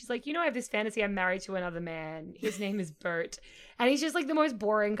face, and she's like, I have this fantasy, I'm married to another man. His name is Bert. And he's just like the most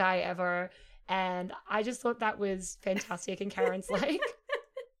boring guy ever. And I just thought that was fantastic. And Karen's like,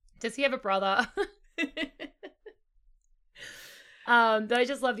 does he have a brother? But I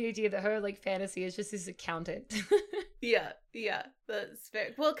just love the idea that her like fantasy is just this accountant. yeah, that's fair.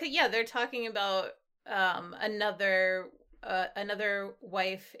 Well, they're talking about another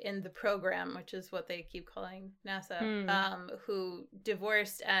wife in the program, which is what they keep calling NASA, who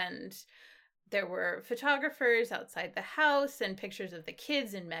divorced, and there were photographers outside the house and pictures of the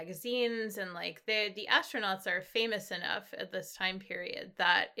kids in magazines, and like the astronauts are famous enough at this time period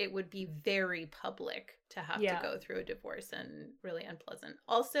that it would be very public to have to go through a divorce, and really unpleasant.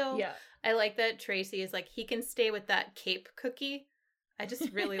 Also, I like that Tracy is like, he can stay with that Cape cookie. I just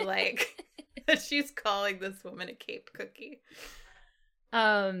really like that she's calling this woman a Cape cookie.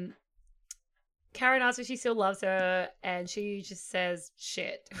 Karen asks if she still loves her, and she just says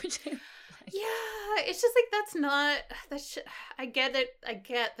shit, which yeah, it's just like, I get it. I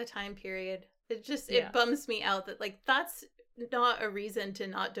get the time period. It bums me out that like that's not a reason to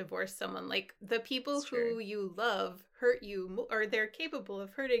not divorce someone. Like, the people who you love hurt you, or they're capable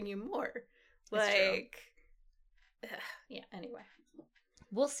of hurting you more. Like, Yeah, anyway.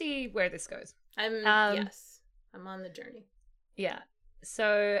 We'll see where this goes. Yes, I'm on the journey. Yeah.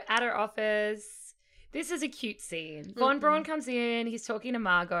 So at her office, this is a cute scene. Von Braun comes in. He's talking to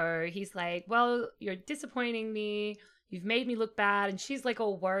Margot. He's like, well, you're disappointing me. You've made me look bad. And she's like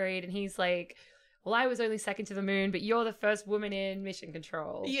all worried. And he's like, well, I was only second to the moon, but you're the first woman in mission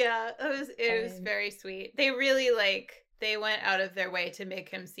control. Yeah, it was very sweet. They really they went out of their way to make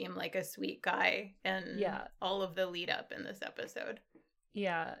him seem like a sweet guy, and all of the lead up in this episode.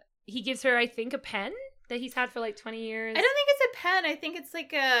 Yeah. He gives her, I think, a pen that he's had for like 20 years. I don't think it's a pen. I think it's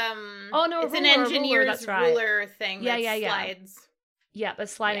like it's an engineer's ruler thing that slides. Yeah, the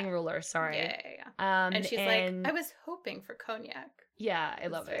sliding ruler, sorry. Yeah. And she's like, I was hoping for cognac. Yeah, I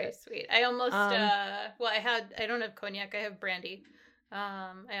love it. Very sweet. I almost I don't have cognac, I have brandy.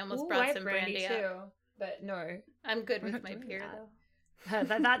 I almost brought some brandy too. up. But no. I'm good with my beer though.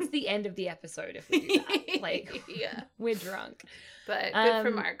 That's the end of the episode if we do that. Like, we're drunk. But good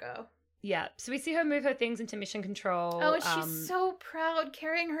for Margot. Yeah. So we see her move her things into mission control. Oh, she's so proud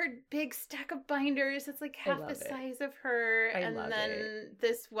carrying her big stack of binders. It's like half the size of her. And then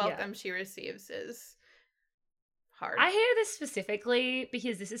this welcome she receives is hard. I hear this specifically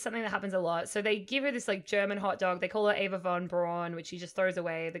because this is something that happens a lot. So they give her this like German hot dog. They call her Ava von Braun, which she just throws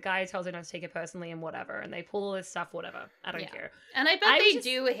away. The guy tells her not to take it personally and whatever. And they pull all this stuff, whatever. I don't care. And I bet they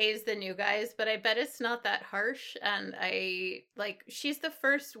do haze the new guys, but I bet it's not that harsh. And she's the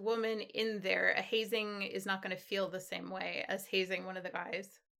first woman in there. A hazing is not going to feel the same way as hazing one of the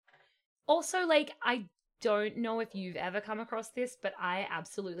guys. Also, like, I don't know if you've ever come across this, but I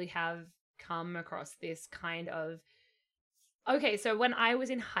absolutely have come across this kind of... Okay, so when I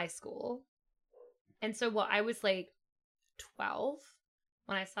was in high school, and so I was like 12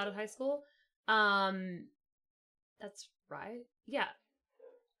 when I started high school. That's right. Yeah.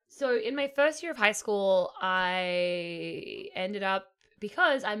 So in my first year of high school, I ended up,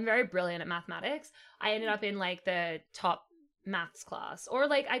 because I'm very brilliant at mathematics, I ended up in like the top maths class, or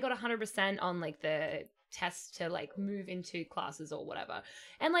like I got 100% on like the test to like move into classes or whatever.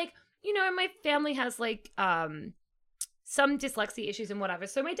 And like, you know, my family has like some dyslexia issues and whatever.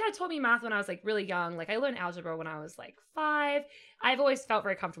 So my dad taught me math when I was like really young. Like I learned algebra when I was like 5. I've always felt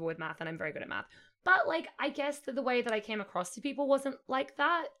very comfortable with math and I'm very good at math. But like, I guess that the way that I came across to people wasn't like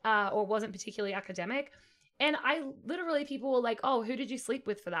that, or wasn't particularly academic. And people were like, oh, who did you sleep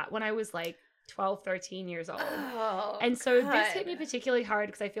with for that? When I was like 12, 13 years old. Oh, and so this hit me particularly hard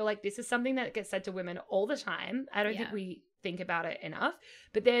because I feel like this is something that gets said to women all the time. I don't think we think about it enough,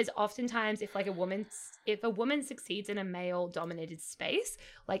 but there's oftentimes if a woman succeeds in a male dominated space,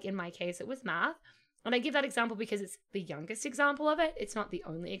 like in my case it was math, and I give that example because it's the youngest example of it, it's not the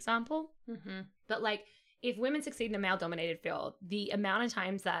only example, but like if women succeed in a male dominated field, the amount of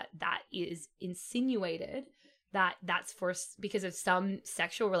times that is insinuated that's because of some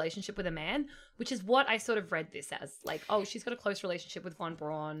sexual relationship with a man, which is what I sort of read this as, like, oh, she's got a close relationship with von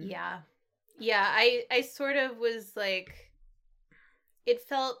Braun. I sort of was like, it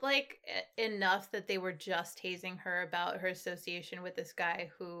felt like enough that they were just hazing her about her association with this guy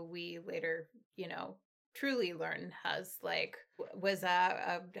who we later, you know, truly learn was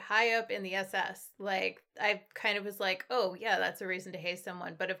a high up in the SS. Like, I kind of was like, oh yeah, that's a reason to haze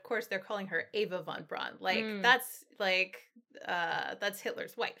someone. But of course they're calling her Ava von Braun. Like, that's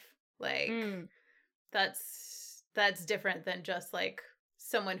Hitler's wife. Like, that's different than just like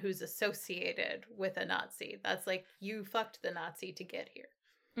someone who's associated with a Nazi. That's like, you fucked the Nazi to get here.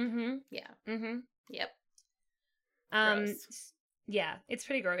 Yep. Gross. Yeah, it's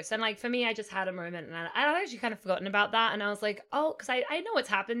pretty gross. And like for me, I just had a moment and I'd actually kind of forgotten about that. And I was like, oh, because I know what's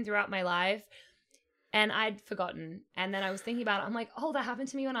happened throughout my life and I'd forgotten. And then I was thinking about it. I'm like, oh, that happened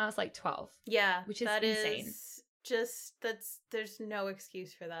to me when I was like 12. Yeah. Which is insane. There's no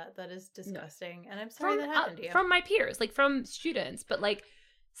excuse for that. That is disgusting. No. And I'm sorry that happened to you. From my peers, like from students, but like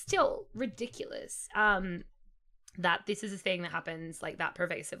still ridiculous. That this is a thing that happens like that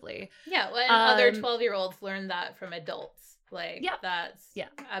pervasively. Yeah, well, and other 12-year-olds learn that from adults. Like, that's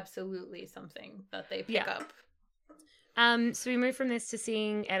absolutely something that they pick up. So we move from this to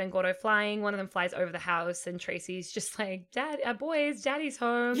seeing Ed and Gordo flying. One of them flies over the house, and Tracy's just like, boys, Daddy's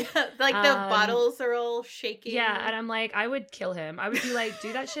home. Yeah, like the bottles are all shaking. Yeah, and I'm like, I would kill him. I would be like,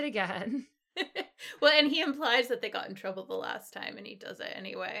 do that shit again. Well, and he implies that they got in trouble the last time, and he does it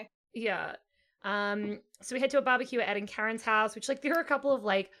anyway. Yeah. So we head to a barbecue at Ed and Karen's house, which like there are a couple of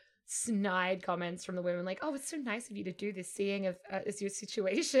like snide comments from the women, like, oh, it's so nice of you to do this, seeing as your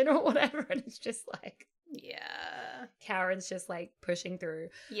situation or whatever, and it's just like, yeah, Karen's just like pushing through.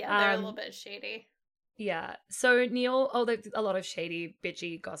 Yeah, they're a little bit shady. Yeah. So Neil, there's a lot of shady,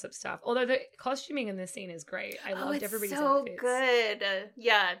 bitchy gossip stuff. Although the costuming in this scene is great. I loved it's everybody's so outfits. good.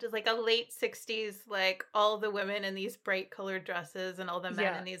 Yeah, just like a late 60s, like all the women in these bright colored dresses and all the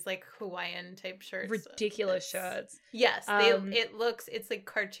men in these like Hawaiian type shirts. Ridiculous shirts. Yes, it's like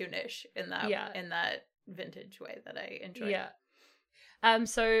cartoonish in that vintage way that I enjoy. Yeah.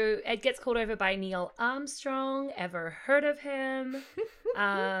 So Ed gets called over by Neil Armstrong. Ever heard of him?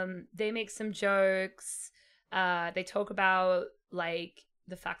 They make some jokes. They talk about like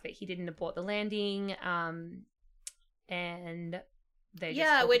the fact that he didn't abort the landing. And they just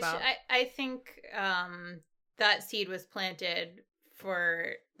talk about... I think that seed was planted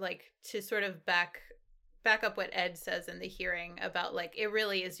for like to sort of back up what Ed says in the hearing about like it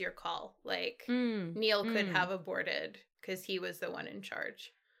really is your call. Like Neil could have aborted because he was the one in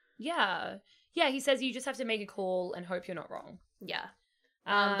charge. Yeah. Yeah, he says you just have to make a call and hope you're not wrong. Yeah.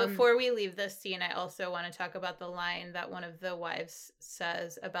 Before we leave this scene, I also want to talk about the line that one of the wives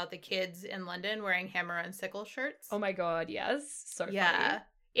says about the kids in London wearing hammer and sickle shirts. Oh my god, yes. So funny.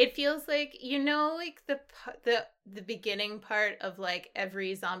 It feels like, like the beginning part of like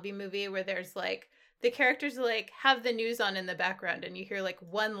every zombie movie where there's like the characters like have the news on in the background and you hear like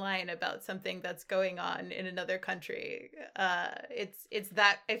one line about something that's going on in another country. It's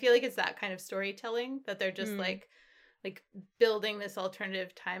that, I feel like it's that kind of storytelling that they're just like building this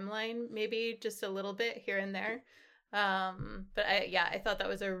alternative timeline, maybe just a little bit here and there. But I thought that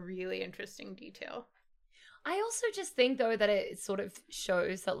was a really interesting detail. I also just think though that it sort of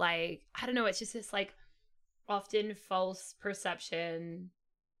shows that like, I don't know, it's just this like often false perception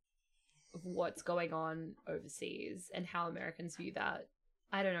of what's going on overseas and how Americans view that.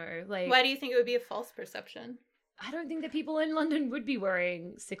 I don't know. Like, why do you think it would be a false perception? I don't think that people in London would be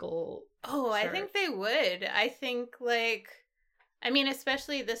wearing sickle shirts. I think they would. I think like, I mean,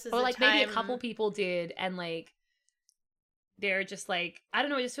 especially this is or like time... maybe a couple people did, and like they're just like, I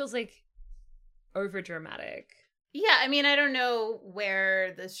don't know. It just feels like over dramatic. Yeah, I mean, I don't know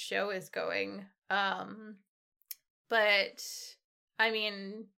where this show is going, but I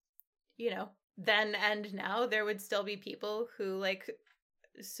mean, then and now there would still be people who like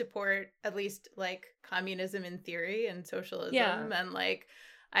support at least like communism in theory and socialism, and like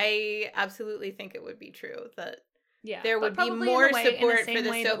I absolutely think it would be true that there would be more support for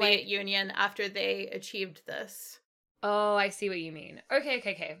the Soviet Union after they achieved this. Oh, I see what you mean.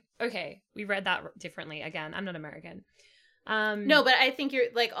 Okay. We read that differently. Again, I'm not American. No, but I think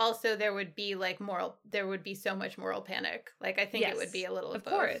you're like also there would be so much moral panic. Like I think it would be a little of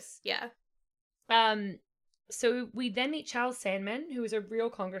both. Course. Yeah. So we then meet Charles Sandman, who is a real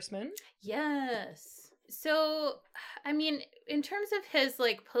congressman. Yes. So, I mean, in terms of his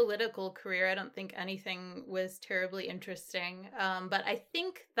like political career, I don't think anything was terribly interesting. But I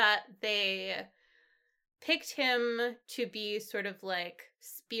think that they picked him to be sort of like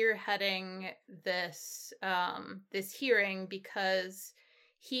spearheading this this hearing because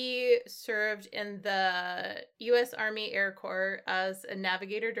he served in the U.S. Army Air Corps as a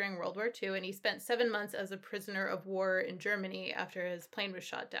navigator during World War II, and he spent 7 months as a prisoner of war in Germany after his plane was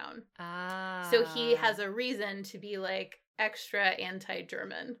shot down. So he has a reason to be like extra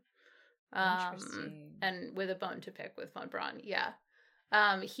anti-German, and with a bone to pick with von Braun. Yeah.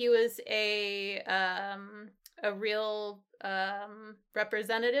 He was a real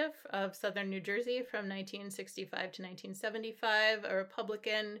representative of Southern New Jersey from 1965 to 1975, a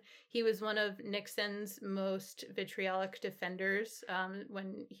Republican. He was one of Nixon's most vitriolic defenders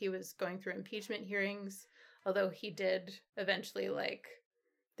when he was going through impeachment hearings, although he did eventually, like,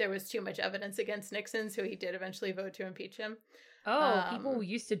 there was too much evidence against Nixon, so he did eventually vote to impeach him. Oh, people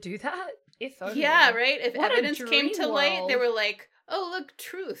used to do that? If only. Yeah, right? If what evidence came to light, they were like, oh, look,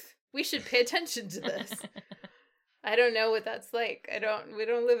 truth. We should pay attention to this. I don't know what that's like. We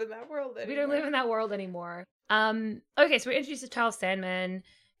don't live in that world anymore. We don't live in that world anymore. Okay, so we're introduced to Charles Sandman,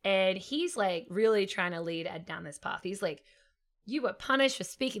 and he's like really trying to lead Ed down this path. He's like, you were punished for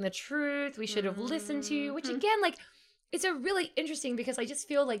speaking the truth. We should have listened to you, which again, like, it's a really interesting because I just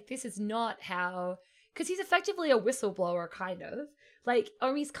feel like this is not how, because he's effectively a whistleblower kind of. Like,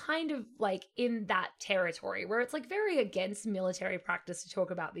 or he's kind of like in that territory where it's like very against military practice to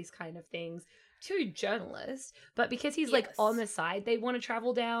talk about these kind of things to journalists. But because he's like on the side they want to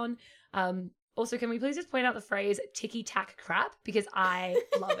travel down. Also, can we please just point out the phrase ticky tack crap? Because I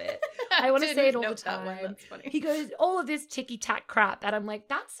love it. I want to say it all the time. He goes, all of this ticky tack crap. And I'm like,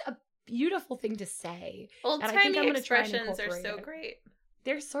 that's a beautiful thing to say. Old-timey expressions are so great.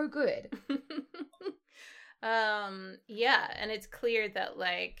 They're so good. Yeah, and it's clear that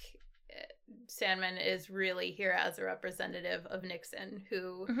like Sandman is really here as a representative of Nixon,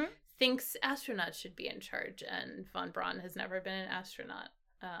 who thinks astronauts should be in charge, and von Braun has never been an astronaut.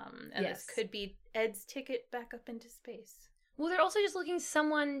 And this could be Ed's ticket back up into space. Well, they're also just looking for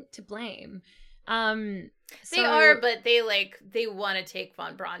someone to blame. They are, but they want to take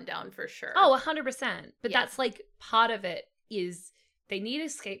von Braun down for sure. Oh, 100%. But that's like part of it is they need a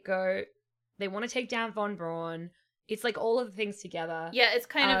scapegoat. They want to take down von Braun. It's like all of the things together. Yeah, it's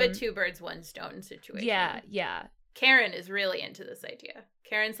kind of a two birds, one stone situation. Yeah. Karen is really into this idea.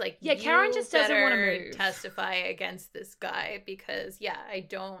 Karen's like, Karen just doesn't want to move. Testify against this guy because, I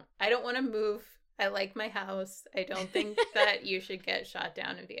don't want to move. I like my house. I don't think that you should get shot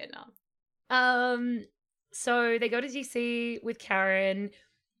down in Vietnam. So they go to DC with Karen,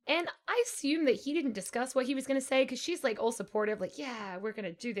 and I assume that he didn't discuss what he was going to say because she's like all supportive, like, yeah, we're going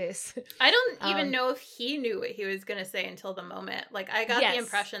to do this. I don't even know if he knew what he was going to say until the moment. Like, I got the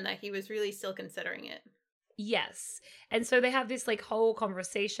impression that he was really still considering it. Yes. And so they have this like whole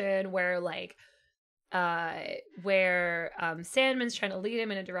conversation where Sandman's trying to lead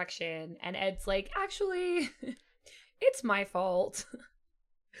him in a direction, and Ed's like, actually, it's my fault.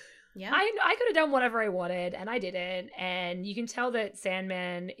 Yeah, I could have done whatever I wanted, and I didn't. And you can tell that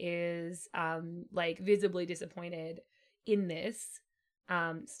Sandman is like visibly disappointed in this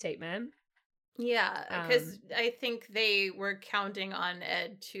statement. Yeah, because I think they were counting on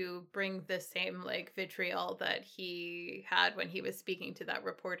Ed to bring the same like vitriol that he had when he was speaking to that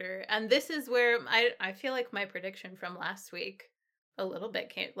reporter. And this is where I feel like my prediction from last week a little bit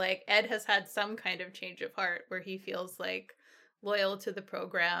came. Like, Ed has had some kind of change of heart where he feels like loyal to the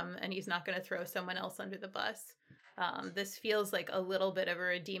program and he's not going to throw someone else under the bus. This feels like a little bit of a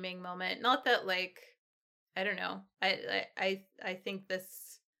redeeming moment. Not that, like, I don't know. I think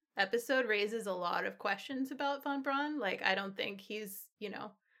this episode raises a lot of questions about von Braun. Like, I don't think he's,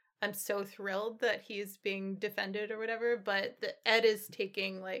 I'm so thrilled that he's being defended or whatever, but Ed is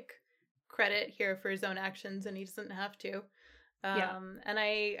taking like credit here for his own actions and he doesn't have to. And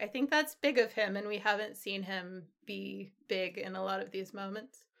I think that's big of him, and we haven't seen him be big in a lot of these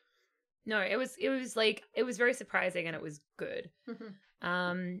moments. No, it was very surprising, and it was good.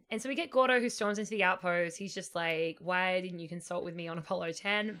 And so we get Gordo, who storms into the outpost. He's just like, why didn't you consult with me on Apollo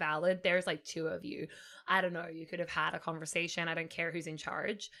 10? Valid. There's like two of you. I don't know. You could have had a conversation. I don't care who's in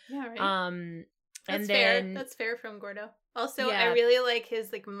charge. Yeah, right. That's fair. That's fair from Gordo. Also, I really like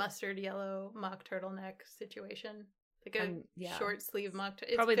his like mustard yellow mock turtleneck situation. Like a short sleeve mock.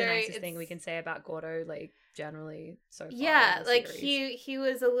 It's probably the nicest thing we can say about Gordo, like, generally so far. Yeah, like he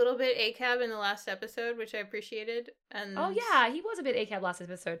was a little bit ACAB in the last episode, which I appreciated. And he was a bit ACAB last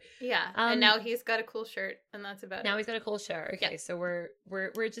episode. Yeah, and now he's got a cool shirt, and that's about it. Now he's got a cool shirt. Okay, so we're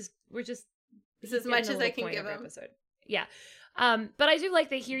just this is as much as I can give him. Episode. Yeah. But I do like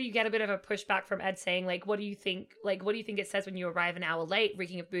that here you get a bit of a pushback from Ed saying, like, what do you think it says when you arrive an hour late,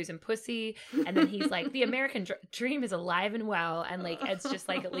 reeking of booze and pussy? And then he's like, the American dream is alive and well. And like, Ed's just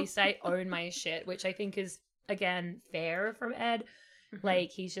like, at least I own my shit, which I think is, again, fair from Ed.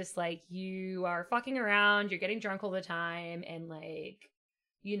 Like, he's just like, you are fucking around, you're getting drunk all the time, and like,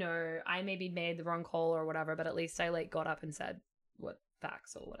 I maybe made the wrong call or whatever, but at least I like got up and said what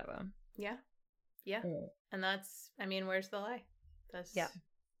facts or whatever. Yeah. And that's, I mean, where's the lie? That's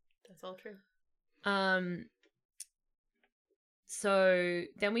all true. So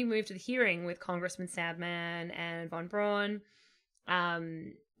then we move to the hearing with Congressman Sandman and von Braun.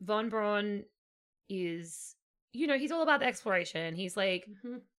 Von Braun is, he's all about the exploration. He's like,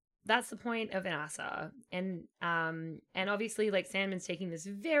 that's the point of NASA. And obviously, like, Sandman's taking this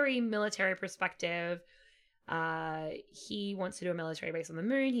very military perspective. He wants to do a military base on the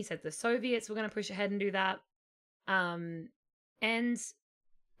moon. He said the Soviets were going to push ahead and do that. And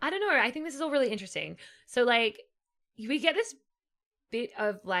I don't know. I think this is all really interesting. So, like, we get this bit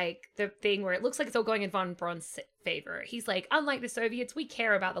of, like, the thing where it looks like it's all going in von Braun's favor. He's like, unlike the Soviets, we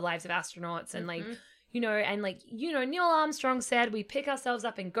care about the lives of astronauts. And, like, Neil Armstrong said we pick ourselves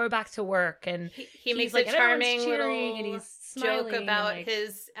up and go back to work. And he makes like, a charming little and he's joke about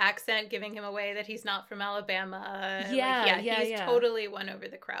his accent giving him away that he's not from Alabama. He's totally won over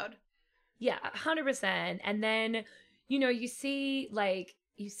the crowd. Yeah, 100%. And then, you see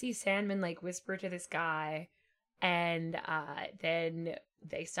Sandman like whisper to this guy, and then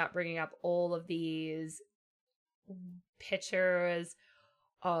they start bringing up all of these pictures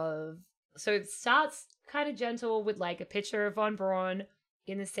of. So it starts kind of gentle with like a picture of von Braun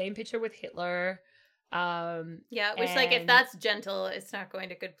in the same picture with Hitler. Like, if that's gentle, it's not going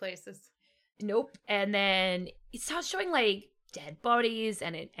to good places. Nope. And then it starts showing like dead bodies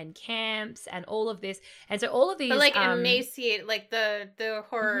and camps and all of this. And so all of these, but like emaciated, like the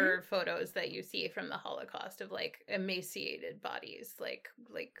horror photos that you see from the Holocaust of like emaciated bodies, like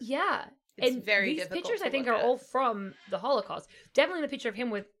yeah, it's and very these difficult pictures to I think look are at. all from the Holocaust. Definitely the picture of him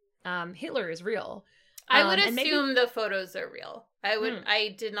with Hitler is real. I would and assume the photos are real. Hmm.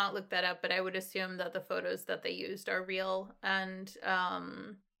 I did not look that up, but I would assume that the photos that they used are real. And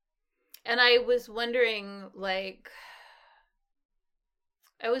I was wondering, like,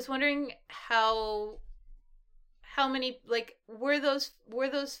 how many, like, were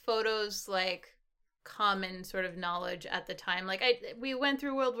those photos like common sort of knowledge at the time? Like, we went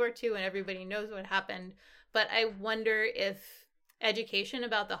through World War II and everybody knows what happened, but I wonder if education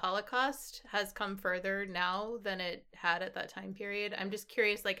about the Holocaust has come further now than it had at that time period. I'm just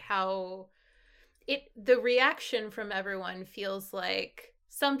curious, like, how the reaction from everyone feels like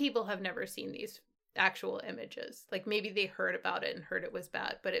some people have never seen these actual images. Like, maybe they heard about it and heard it was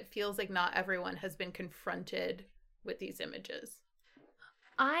bad, but it feels like not everyone has been confronted with these images.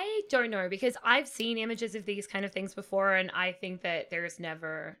 I don't know, because I've seen images of these kind of things before, and I think that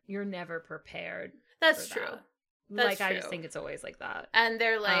you're never prepared. That's true. That's I true. just think it's always like that. And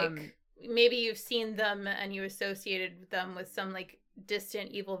they're like, maybe you've seen them and you associated them with some like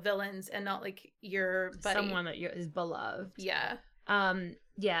distant evil villains and not like your buddy. Someone that is beloved. Yeah.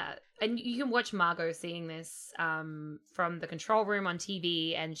 Yeah. And you can watch Margot seeing this from the control room on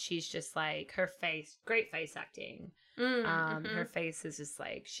TV, and she's just like, her face, great face acting. Her face is just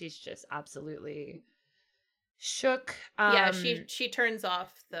like, she's just absolutely shook. Yeah, she turns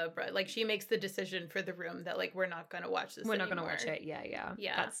off like, she makes the decision for the room that like, we're not gonna watch this. We're not anymore. gonna watch it. Yeah.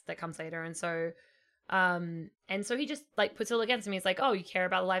 Yeah. That comes later. And so he just like puts it all against him. He's like, oh, you care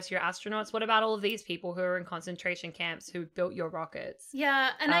about the lives of your astronauts? What about all of these people who are in concentration camps who built your rockets? Yeah,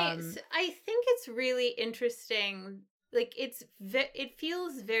 and I think it's really interesting. Like, it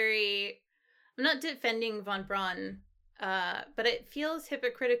feels very, I'm not defending von Braun, but it feels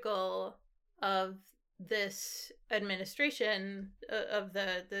hypocritical of this administration, of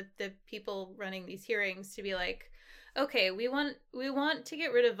the people running these hearings, to be like, okay, we want to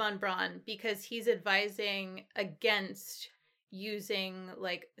get rid of von Braun because he's advising against using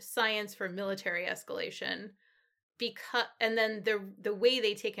like science for military escalation, and then the way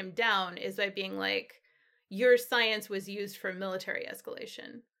they take him down is by being like, your science was used for military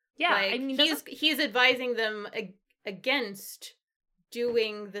escalation. Yeah, like, I mean, he's advising them against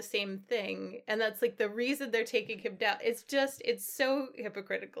doing the same thing, and that's like the reason they're taking him down. It's so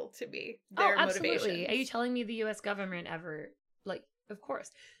hypocritical to me, their absolutely motivations. Are you telling me the US government ever, like, of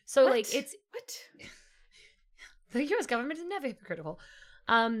course. So what? Like, it's what the US government is never hypocritical.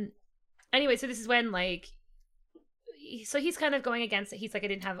 Anyway, so this is when, like, so he's kind of going against it. He's like, I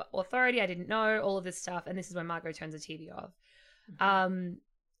didn't have authority, I didn't know all of this stuff, and this is when Margot turns the TV off.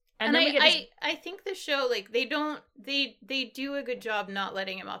 And then I think the show, like, they do a good job not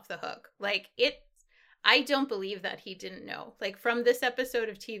letting him off the hook. Like, I don't believe that he didn't know. Like, from this episode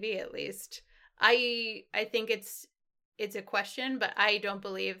of TV, at least, I think it's a question, but I don't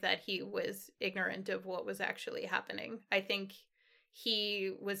believe that he was ignorant of what was actually happening. I think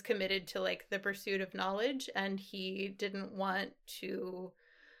he was committed to like the pursuit of knowledge, and he didn't want to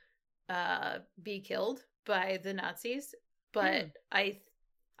be killed by the Nazis. But I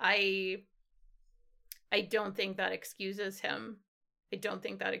don't think that excuses him. I don't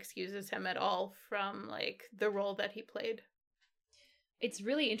think that excuses him at all from like the role that he played. It's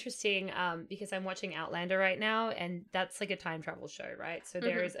really interesting because I'm watching Outlander right now, and that's like a time travel show, right? So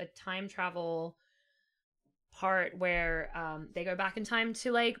there's a time travel part where they go back in time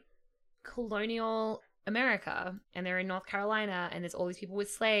to like colonial America, and they're in North Carolina, and there's all these people with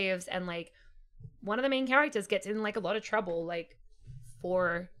slaves, and like one of the main characters gets in like a lot of trouble like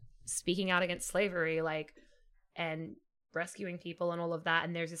for speaking out against slavery, like, and rescuing people and all of that.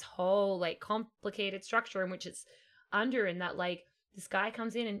 And there's this whole like complicated structure in which it's under, in that like this guy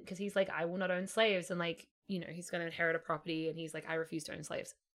comes in, and because he's like, I will not own slaves, and like, you know, he's going to inherit a property, and he's like, I refuse to own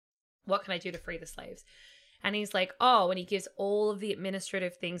slaves. What can I do to free the slaves? And he's like, oh, and he gives all of the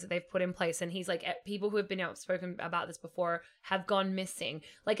administrative things that they've put in place. And he's like, people who have been outspoken about this before have gone missing.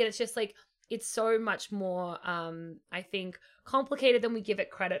 Like, and it's just like, it's so much more, I think, complicated than we give it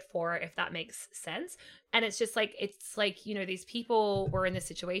credit for, if that makes sense. And it's just like, it's like, you know, these people were in this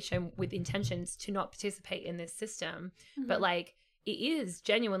situation with intentions to not participate in this system. But like, it is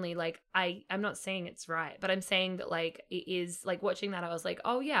genuinely like, I'm not saying it's right, but I'm saying that like, it is like, watching that, I was like,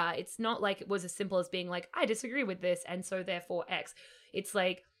 oh yeah, it's not like it was as simple as being like, I disagree with this, and so therefore X. It's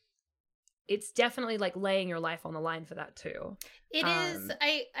like, it's definitely like laying your life on the line for that too. It is.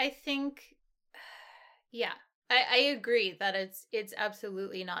 I think, yeah, I agree that it's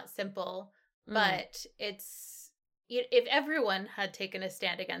absolutely not simple, but if everyone had taken a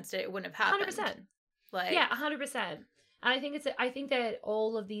stand against it, it wouldn't have happened. 100%. Like, yeah, 100%. And I think that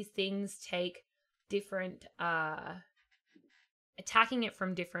all of these things take different attacking it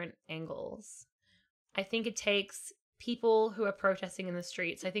from different angles. I think it takes people who are protesting in the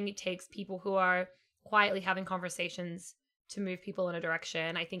streets. I think it takes people who are quietly having conversations to move people in a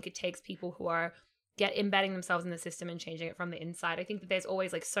direction. I think it takes people who are embedding themselves in the system and changing it from the inside. I think that there's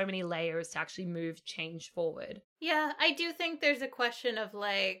always like so many layers to actually move change forward. Yeah, I do think there's a question of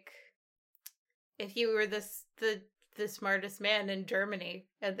like, if you were the smartest man in Germany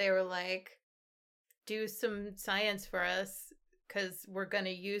and they were like, do some science for us because we're going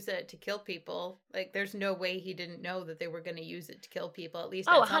to use it to kill people. Like, there's no way he didn't know that they were going to use it to kill people, at least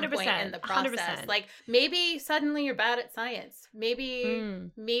at some 100%, point in the process. 100%. Like, maybe suddenly you're bad at science.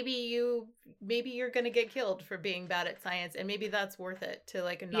 Maybe you're going to get killed for being bad at science, and maybe that's worth it to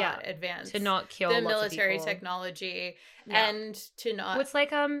like not advance, to not kill the lots military of technology, and to not it's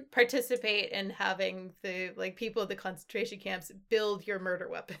like participate in having the like people at the concentration camps build your murder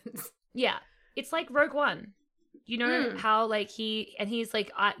weapons. Yeah, it's like Rogue One. You know how like he's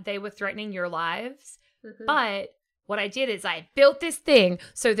like, they were threatening your lives, but what I did is I built this thing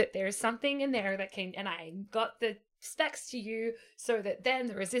so that there's something in there that can, and I got the specs to you so that then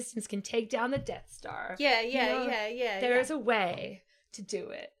the Resistance can take down the Death Star. Yeah. There's a way to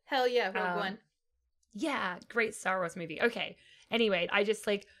do it. Hell yeah, Rogue One. Yeah, great Star Wars movie. Okay. Anyway, I just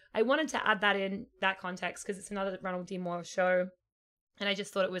like, I wanted to add that in that context because it's another Ronald D. Moore show, and I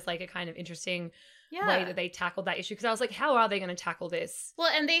just thought it was like a kind of interesting way that they tackled that issue, because I was like, how are they going to tackle this?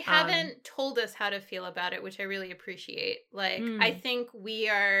 Well, and they haven't told us how to feel about it, which I really appreciate. Like, I think we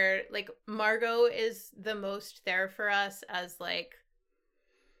are, like, Margot is the most there for us as, like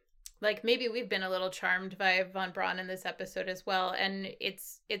maybe we've been a little charmed by Von Braun in this episode as well, and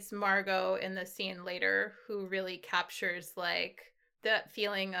it's Margot in the scene later who really captures, like, that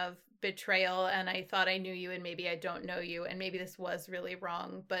feeling of betrayal, and I thought I knew you and maybe I don't know you, and maybe this was really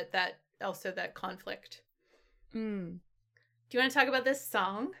wrong, but that conflict. Do you want to talk about this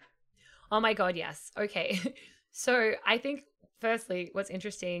song? Oh my god, yes. Okay. So I think firstly what's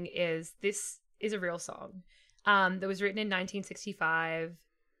interesting is this is a real song that was written in 1965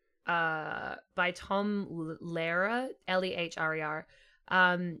 by Tom Lehrer, Lehrer,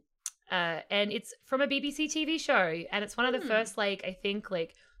 and it's from a BBC TV show, and it's one of the first, like, I think,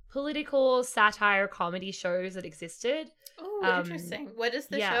 like, political satire comedy shows that existed. Oh, interesting. What is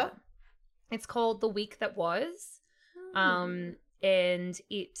the show? It's called The Week That Was. And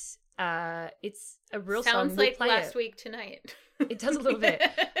it's a real song. Sounds like Last Week Tonight. It does a little bit.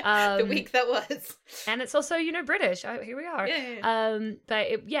 The Week That Was. And it's also, you know, British. Oh, here we are.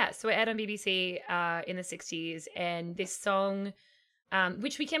 Yeah. So it aired on BBC in the 60s, and this song,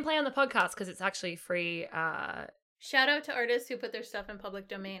 which we can play on the podcast because it's actually free. Shout out to artists who put their stuff in public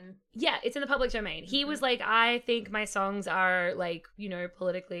domain. Yeah, it's in the public domain. He was like, I think my songs are, like, you know,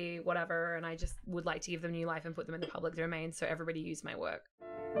 politically whatever, and I just would like to give them new life and put them in the public domain so everybody use my work.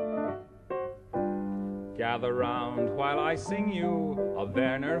 Gather round while I sing you of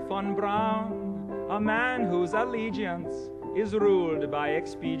Werner von Braun, a man whose allegiance is ruled by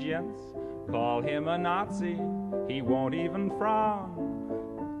expedience. Call him a Nazi, he won't even frown.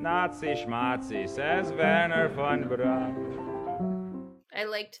 Nazi schmatzi, says Werner von Braun. I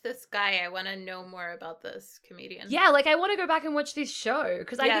liked this guy. I want to know more about this comedian. Yeah, like, I want to go back and watch this show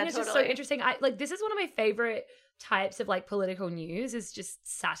because I think it's just so interesting. This is one of my favorite types of, like, political news, is just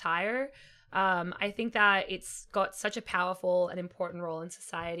satire. I think that it's got such a powerful and important role in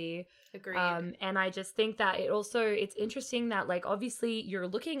society. Agreed. And I just think that it's interesting that, like, obviously you're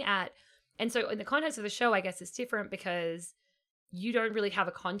looking at, and so in the context of the show, I guess it's different because you don't really have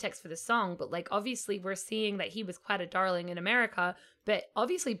a context for the song, but, like, obviously we're seeing that he was quite a darling in America, but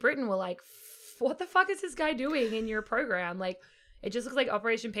obviously Britain were like, what the fuck is this guy doing in your program? Like, it just looks like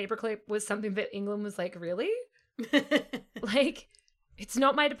Operation Paperclip was something that England was like, really? Like, it's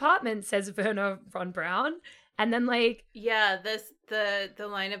not my department, says Werner von Braun. And then, like, yeah, the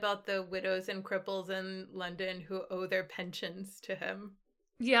line about the widows and cripples in London who owe their pensions to him.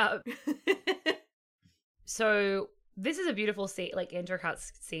 Yeah. So this is a beautiful scene, like, intercut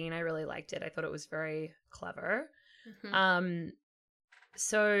scene. I really liked it. I thought it was very clever.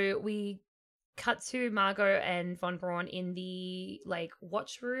 So we cut to Margot and von Braun in the, like,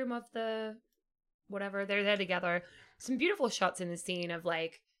 watch room of the whatever. They're there together. Some beautiful shots in the scene of,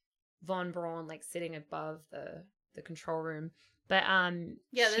 like, von Braun, like, sitting above the control room. But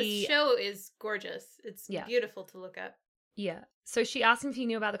this show is gorgeous. It's beautiful to look at. Yeah. So she asked him if he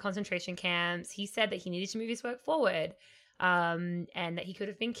knew about the concentration camps. He said that he needed to move his work forward, and that he could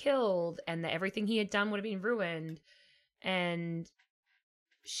have been killed, and that everything he had done would have been ruined. And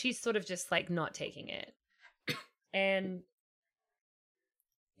she's sort of just like not taking it. And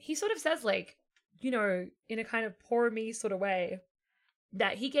he sort of says, like, you know, in a kind of poor me sort of way,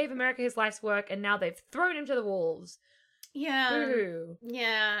 that he gave America his life's work and now they've thrown him to the wolves. Yeah. Boo-hoo.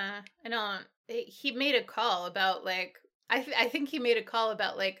 Yeah. I don't. He made a call about, like, I think he made a call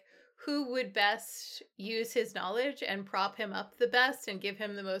about, like, who would best use his knowledge and prop him up the best and give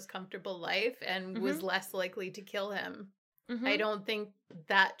him the most comfortable life and was less likely to kill him. I don't think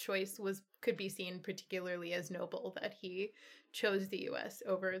that choice could be seen particularly as noble, that he chose the U.S.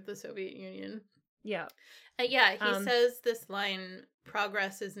 over the Soviet Union. Yeah. Yeah, he says this line,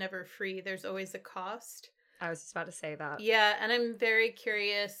 progress is never free. There's always a cost. I was just about to say that. Yeah, and I'm very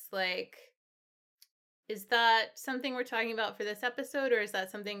curious, like, is that something we're talking about for this episode, or is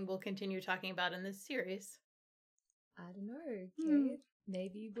that something we'll continue talking about in this series? I don't know, Kate.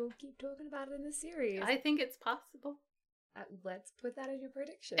 Maybe we'll keep talking about it in the series. I think it's possible. Let's put that in your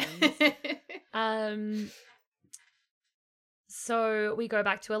predictions. So we go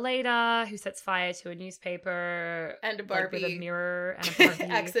back to Aleda, who sets fire to a newspaper and a Barbie, like, with a mirror and a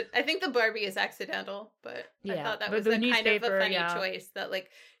Barbie. I think the Barbie is accidental, but I thought that was a kind of a funny choice. That,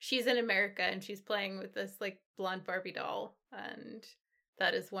 like, she's in America and she's playing with this, like, blonde Barbie doll, and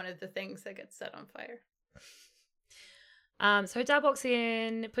that is one of the things that gets set on fire. So her dad walks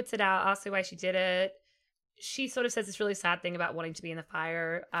in, puts it out, asks her why she did it. She sort of says this really sad thing about wanting to be in the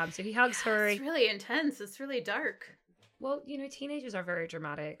fire. So he hugs her. It's really intense. It's really dark. Well, you know, teenagers are very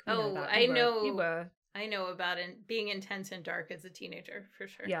dramatic. I know about it. Being intense and dark as a teenager, for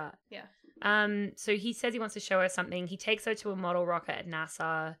sure. Yeah. Yeah. So he says he wants to show her something. He takes her to a model rocket at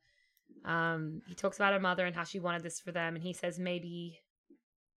NASA. He talks about her mother and how she wanted this for them. And he says maybe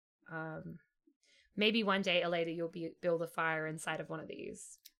one day, Aleda, you'll build a fire inside of one of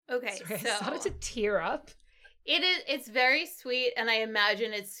these. Okay, Sorry, I started to tear up. It's very sweet, and I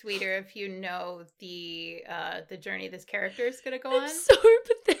imagine it's sweeter if you know the journey this character is going to go on. So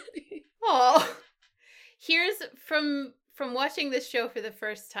pathetic. Oh, here's from watching this show for the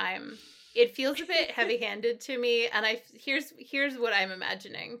first time. It feels a bit heavy-handed to me, and here's what I'm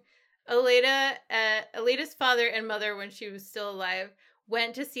imagining. Aleda's father and mother, when she was still alive,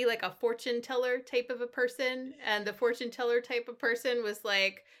 went to see, like, a fortune teller type of a person, and the fortune teller type of person was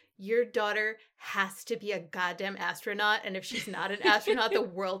like, your daughter has to be a goddamn astronaut, and if she's not an astronaut, the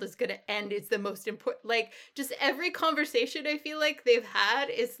world is gonna end. It's the most important. Like, just every conversation I feel like they've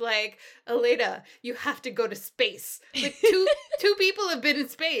had is like, Aleda, you have to go to space. Like, two people have been in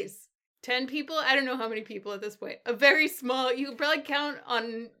space. 10 people? I don't know how many people at this point. A very small, you could probably count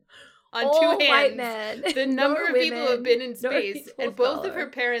on all two white hands men. the number of people who have been in space. And both of color. her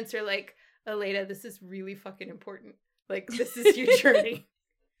parents are like, Aleda, this is really fucking important. Like, this is your journey.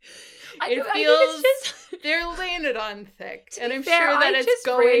 It feels they're laying it on thick, and I'm sure that it's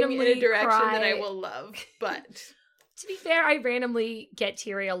going in a direction that I will love. But to be fair, I randomly get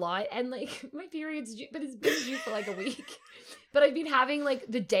teary a lot, and like my period's due, but it's been due for like a week. But I've been having like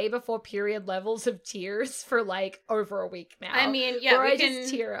the day before period levels of tears for like over a week now. I mean, yeah, where I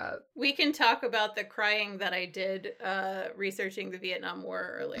just tear up. We can talk about the crying that I did researching the Vietnam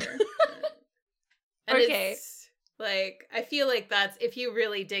War earlier. Okay. Like, I feel like that's, if you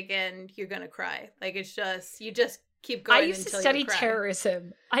really dig in, you're gonna cry. Like, it's just, you just keep going. I used to study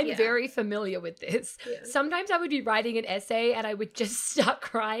terrorism. I'm very familiar with this. Yeah. Sometimes I would be writing an essay and I would just start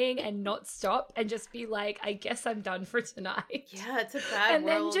crying and not stop and just be like, I guess I'm done for tonight. Yeah, it's a bad world. And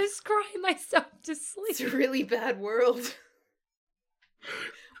then just cry myself to sleep. It's a really bad world.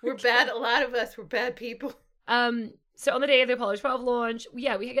 We're bad. A lot of us, we're bad people. So on the day of the Apollo 12 launch, we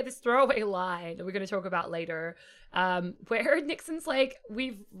get this throwaway line that we're going to talk about later, where Nixon's like,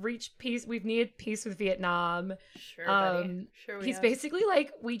 we've reached peace, we've neared peace with Vietnam. Sure, buddy. Sure we he's have. Basically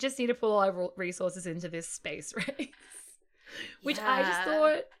like, we just need to put all our resources into this space race. Which I just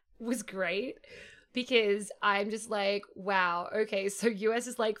thought was great. Because I'm just like, wow, okay, so US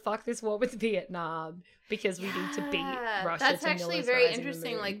is like, fuck this war with Vietnam because we need to beat Russia. That's to actually very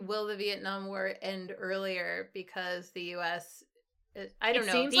interesting. Like, will the Vietnam War end earlier because the US, I don't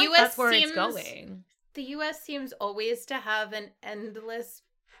know. Seems the like US that's where seems, it's going. The US seems always to have an endless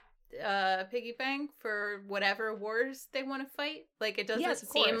piggy bank for whatever wars they want to fight. Like, it doesn't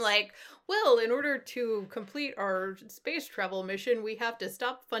seem like, well, in order to complete our space travel mission, we have to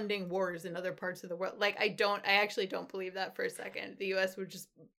stop funding wars in other parts of the world. Like, I actually don't believe that for a second. The US would just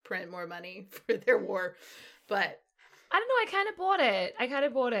print more money for their war. But I don't know. I kind of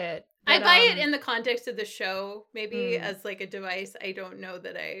bought it. I But, buy it in the context of the show, maybe Mm. as like a device. I don't know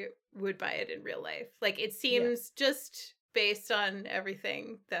that I would buy it in real life. Like it seems just based on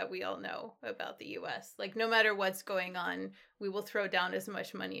everything that we all know about the US. Like no matter what's going on, we will throw down as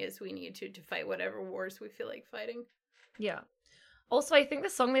much money as we need to fight whatever wars we feel like fighting. Yeah. Also, I think the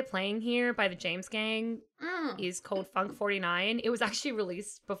song they're playing here by the James Gang Mm. is called Funk 49. It was actually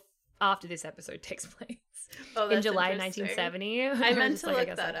released after this episode takes place Oh, in that's July interesting. 1970. I meant Just to like, look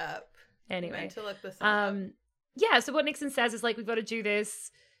guess, that like- up. I Anyway. meant to look this up. Yeah, so what Nixon says is like, we've got to do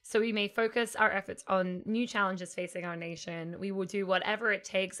this so we may focus our efforts on new challenges facing our nation. We will do whatever it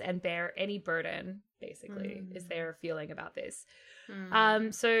takes and bear any burden, basically, is their feeling about this.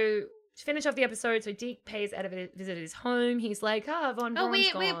 So to finish off the episode, so Deke pays Ed a visit at his home. He's like, Von Braun's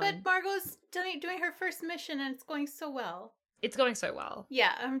wait, gone. but Margot's doing her first mission and it's going so well. It's going so well.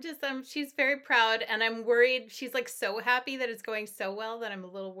 Yeah, she's very proud and I'm worried. She's like so happy that it's going so well that I'm a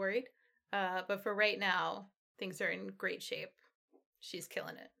little worried. But for right now, things are in great shape. She's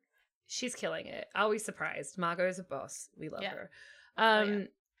killing it. She's killing it. Always surprised. Margot's a boss. We love Yeah. her. Yeah.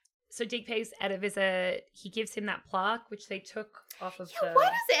 So Deke pays Ed a visit. He gives him that plaque, which they took off of Yeah, why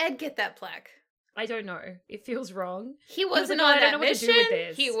does Ed get that plaque? I don't know. It feels wrong. He wasn't like, "Oh, I on don't that know what to mission. do with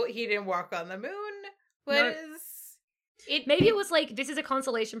this." He didn't walk on the moon. What No. is it? Maybe it was like, this is a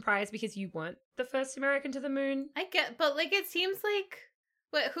consolation prize because you weren't the first American to the moon. I get, but like it seems like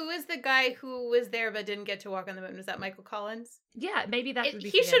who is the guy who was there but didn't get to walk on the moon? Was that Michael Collins? Yeah, maybe that would be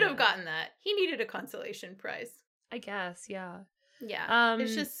He for should him, have yeah. gotten that. He needed a consolation prize. I guess, yeah. Yeah.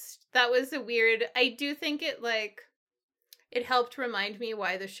 It's just that was a weird. I do think it helped remind me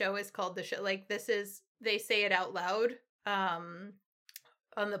why the show is called the show. Like they say it out loud.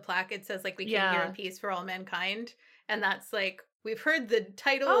 On the plaque it says like we came here in peace for all mankind, and that's like we've heard the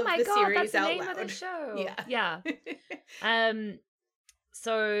title of the series that's the out name loud. of the show. Yeah. Yeah.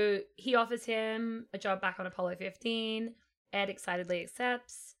 So he offers him a job back on Apollo 15. Ed excitedly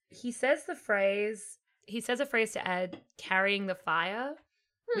accepts. He says a phrase to Ed, carrying the fire,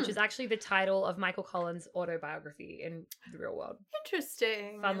 which is actually the title of Michael Collins' autobiography in the real world.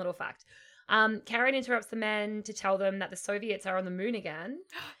 Interesting. Fun little fact. Karen interrupts the men to tell them that the Soviets are on the moon again.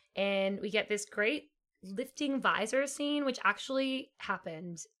 And we get this great lifting visor scene, which actually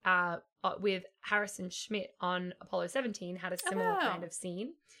happened with Harrison Schmitt on Apollo 17, had a similar kind of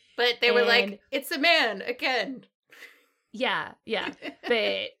scene. But they were like, And- it's a man again. Yeah.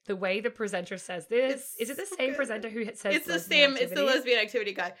 But the way the presenter says this, is it the so same good. presenter who says It's the lesbian same. It's the activity? lesbian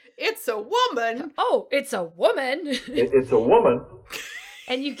activity guy. It's a woman. Oh, it's a woman. It's a woman.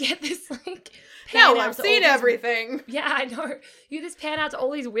 And you get this like Now pan out I've to seen all these- everything. Yeah, I know. You just pan out to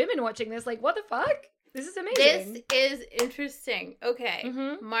all these women watching this, like, what the fuck? This is This amazing. is interesting. Okay.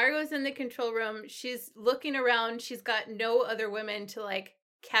 Mhm. Margot's in the control room. She's looking around. She's got no other women to like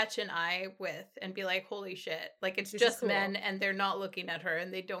catch an eye with and be like, holy shit. Like it's This is just cool. men and they're not looking at her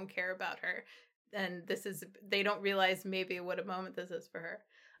and they don't care about her. And they don't realize maybe what a moment this is for her.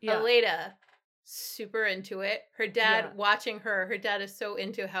 Yeah. Aleda, super into it. Her dad Yeah. watching her. Her dad is so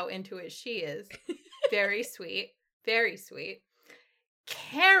into how into it she is. Very sweet. Very sweet.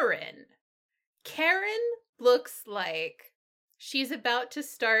 Karen looks like she's about to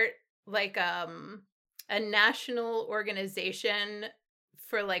start like a national organization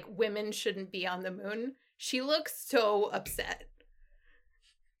for like women shouldn't be on the moon. She looks so upset.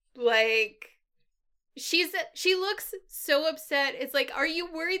 Like she looks so upset. It's like, are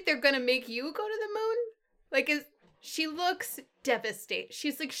you worried they're gonna make you go to the moon? Like she looks devastated.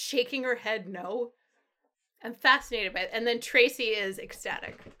 She's like shaking her head no. I'm fascinated by it. And then Tracy is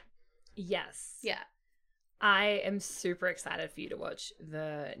ecstatic. Yes. Yeah. I am super excited for you to watch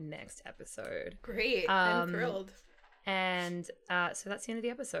the next episode. Great. I'm Um, thrilled. And so that's the end of the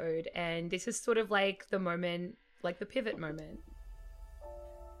episode. And this is sort of like the moment, like the pivot moment.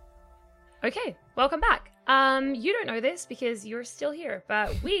 Okay, welcome back. You don't know this because you're still here,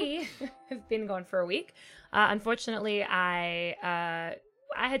 but we have been gone for a week. Unfortunately, I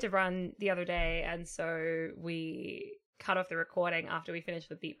had to run the other day, and so we cut off the recording after we finished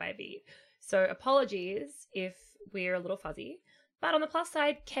with Beat by Beat. So apologies if we're a little fuzzy. But on the plus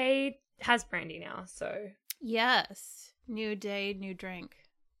side, Kay has brandy now, so Yes. New day, new drink.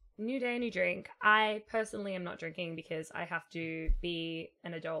 new day, new drink. I personally am not drinking because I have to be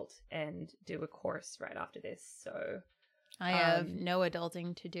an adult and do a course right after this. So I have no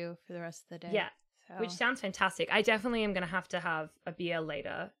adulting to do for the rest of the day. yeah, So. which sounds fantastic. I definitely am going to have a beer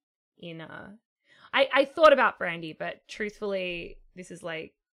later in I thought about brandy, but truthfully, this is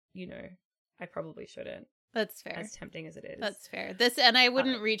like, I probably shouldn't. That's fair. As tempting as it is. That's fair. And I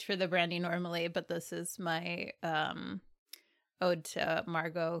wouldn't reach for the brandy normally, but this is my ode to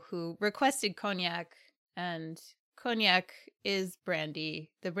Margot, who requested cognac, and cognac is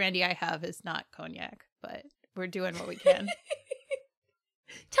brandy. The brandy I have is not cognac, but we're doing what we can.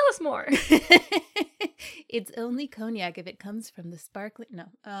 Tell us more. It's only cognac if it comes from the sparkling. No.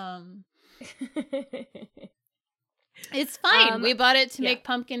 It's fine. We bought it to make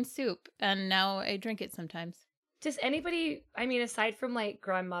pumpkin soup, and now I drink it sometimes. Does anybody, I mean, aside from like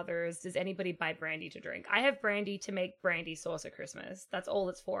grandmothers, does anybody buy brandy to drink? I have brandy to make brandy sauce at Christmas. That's all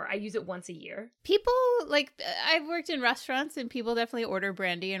it's for. I use it once a year. People, like, I've worked in restaurants and people definitely order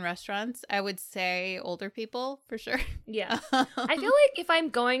brandy in restaurants. I would say older people, for sure. Yeah. I feel like if I'm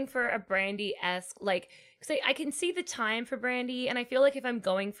going for a brandy-esque, like, because I can see the time for brandy, and I feel like if I'm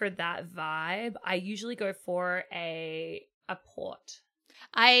going for that vibe, I usually go for a port.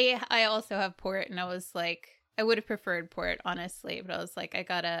 I also have port, and I was like, I would have preferred port, honestly, but I was like, I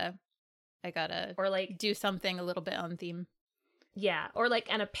gotta or like do something a little bit on theme. Yeah, or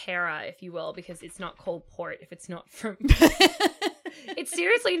like an apera, if you will, because it's not called port if it's not from. It's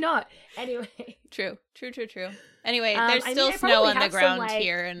seriously not. Anyway, true. Anyway, there's still snow on the ground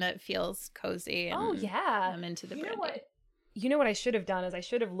here, and it feels cozy. And oh yeah, I'm into the brandy. You know what I should have done is I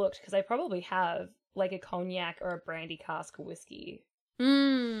should have looked, because I probably have like a cognac or a brandy cask whiskey.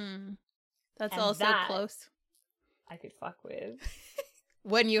 That's also close. I could fuck with.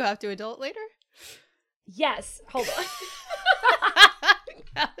 When you have to adult later? Yes. Hold on.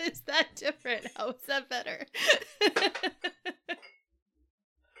 How is that different? How is that better?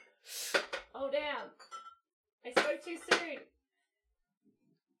 Oh damn! I spoke too soon.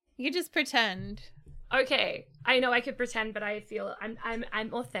 You can just pretend. Okay, I know I could pretend, but I feel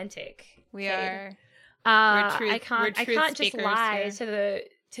I'm authentic. We are. I can't just lie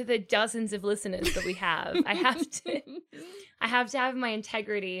to the dozens of listeners that we have. I have to have my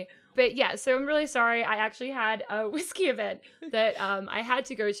integrity. But yeah, so I'm really sorry. I actually had a whiskey event that I had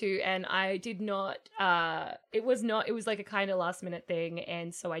to go to, and I did not. It was like a kind of last minute thing,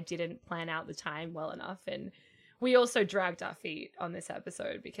 and so I didn't plan out the time well enough. And we also dragged our feet on this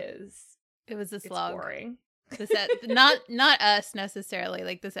episode because it was a slog. It's boring. Not us necessarily.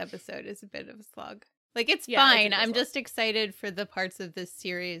 Like, this episode is a bit of a slog. Like, it's fine. I'm just excited for the parts of this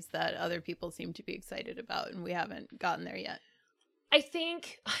series that other people seem to be excited about, and we haven't gotten there yet. I'm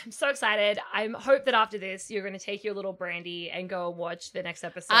so excited. I hope that after this, you're going to take your little brandy and go and watch the next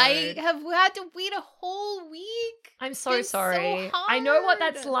episode. I have had to wait a whole week. I'm so sorry. So I know what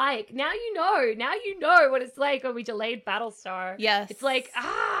that's like. Now you know. Now you know what it's like when we delayed Battlestar. Yes. It's like,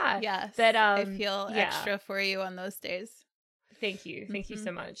 Yes. That, I feel extra for you on those days. Thank you. Thank you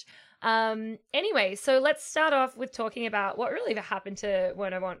so much. Anyway, so let's start off with talking about what really happened to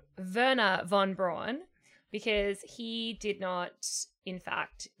Werner von Braun, because he did not, in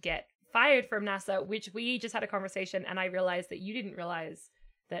fact, get fired from NASA, which we just had a conversation, and I realized that you didn't realize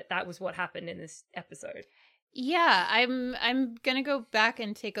that was what happened in this episode. Yeah, I'm gonna go back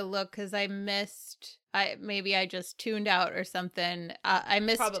and take a look, because I just tuned out or something. I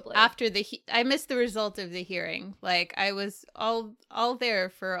missed Probably. I missed the result of the hearing. Like, I was all there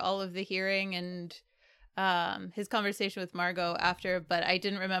for all of the hearing and his conversation with Margot after, but I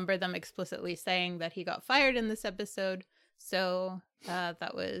didn't remember them explicitly saying that he got fired in this episode. So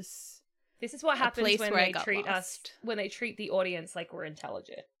that was. This is what happens when they treat when they treat the audience like we're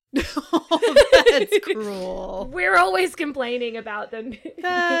intelligent. Oh, that's cruel. We're always complaining about them.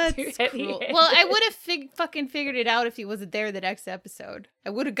 That's cruel. Well, I would have fucking figured it out if he wasn't there the next episode.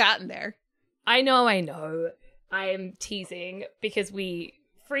 I would have gotten there. I know. I'm teasing because we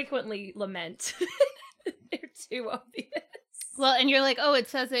frequently lament. They're too obvious. Well, and you're like, oh, it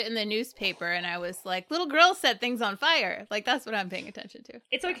says it in the newspaper. And I was like, little girl set things on fire. Like, that's what I'm paying attention to.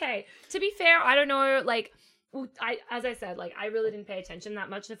 It's okay. To be fair, I don't know, like, as I said, like, I really didn't pay attention that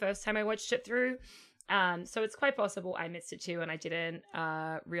much the first time I watched it through. So it's quite possible I missed it too and I didn't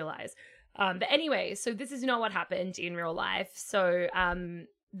realize. But anyway, so this is not what happened in real life. So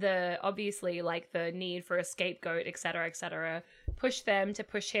obviously, like, the need for a scapegoat, et cetera, pushed them to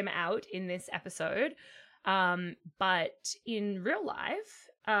push him out in this episode. But in real life,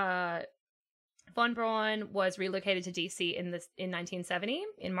 von Braun was relocated to DC in 1970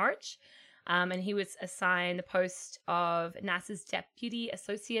 in March. And he was assigned the post of NASA's Deputy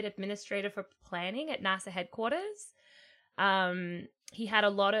Associate Administrator for Planning at NASA headquarters. He had a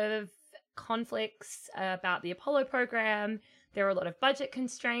lot of conflicts about the Apollo program. There were a lot of budget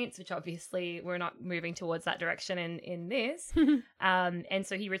constraints, which obviously we're not moving towards that direction in this. And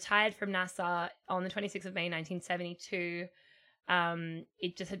so he retired from NASA on the 26th of May, 1972.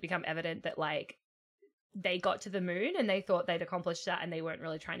 It just had become evident that, like, they got to the moon and they thought they'd accomplished that and they weren't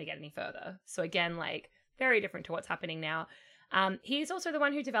really trying to get any further. So again, like very different to what's happening now. He's also the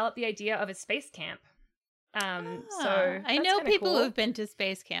one who developed the idea of a space camp. So I know people cool. who have been to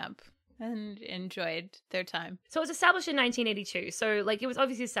space camp and enjoyed their time. So it was established in 1982. So like it was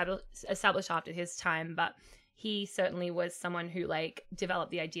obviously established after his time, but he certainly was someone who like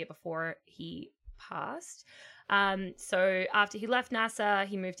developed the idea before he passed. So after he left NASA,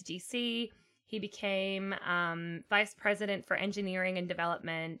 he moved to DC. He became vice president for engineering and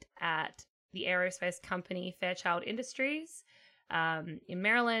development at the aerospace company Fairchild Industries in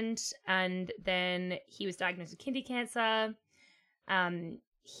Maryland. And then he was diagnosed with kidney cancer.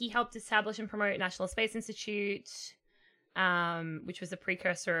 He helped establish and promote National Space Institute, which was a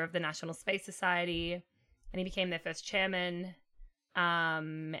precursor of the National Space Society. And he became their first chairman.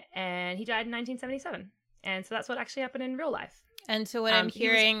 And he died in 1977. And so that's what actually happened in real life. And so what I'm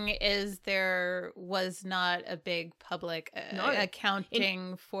hearing is there was not a big public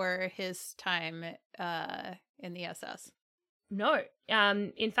accounting for his time in the SS. No.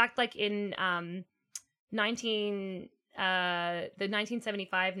 In fact, like in the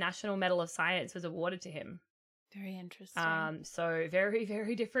 1975 National Medal of Science was awarded to him. Very interesting. So very,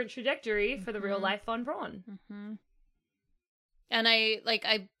 very different trajectory for the real life von Braun. Mm-hmm. And I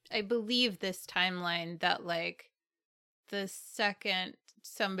believe this timeline that like the second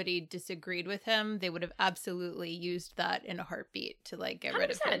somebody disagreed with him, they would have absolutely used that in a heartbeat to like get 100%.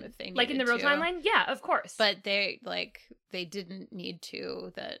 Rid of him if they needed to. Like in the real timeline? Yeah, of course. But they didn't need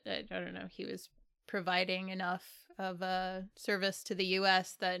to. That I don't know. He was providing enough of a service to the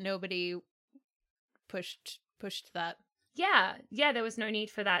U.S. that nobody pushed that. Yeah, there was no need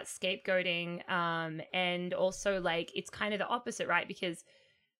for that scapegoating. And also, like, it's kind of the opposite, right? Because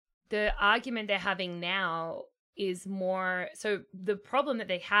the argument they're having now is more... So the problem that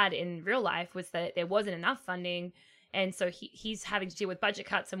they had in real life was that there wasn't enough funding. And so he's having to deal with budget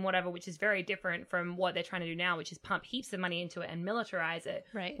cuts and whatever, which is very different from what they're trying to do now, which is pump heaps of money into it and militarize it.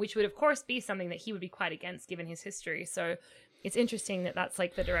 Right. Which would, of course, be something that he would be quite against given his history. So it's interesting that that's,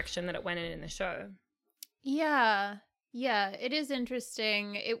 like, the direction that it went in the show. Yeah, it is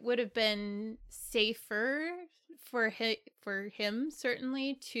interesting. It would have been safer for him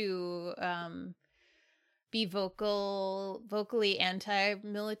certainly to be vocally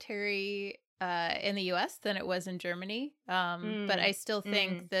anti-military in the U.S. than it was in Germany. But I still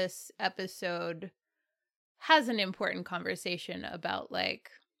think this episode has an important conversation about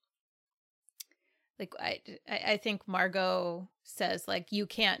like I think Margot says like you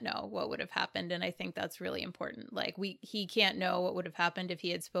can't know what would have happened, and I think that's really important. Like he can't know what would have happened if he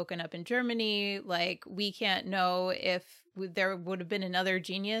had spoken up in Germany. Like we can't know if there would have been another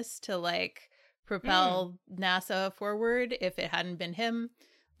genius to like propel NASA forward if it hadn't been him.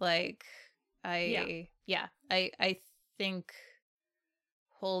 Like I think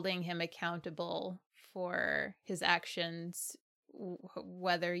holding him accountable for his actions,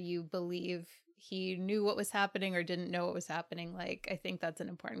 whether you believe he knew what was happening or didn't know what was happening, like I think that's an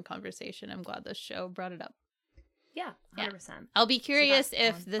important conversation. I'm glad this show brought it up. Yeah, 100%. I'll be curious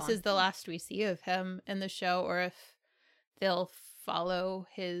if this is the last we see of him in the show, or if they'll follow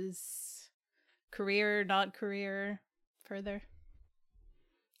his career further.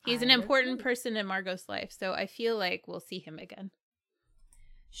 He's an important person in Margot's life, so I feel like we'll see him again.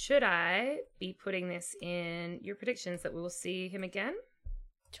 Should I be putting this in your predictions that we will see him again?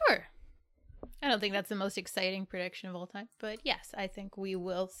 Sure. I don't think that's the most exciting prediction of all time, but yes, I think we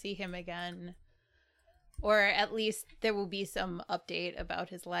will see him again. Or at least there will be some update about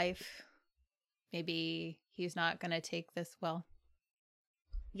his life. Maybe he's not going to take this well.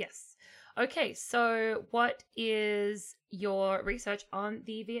 Yes. Okay, so what is your research on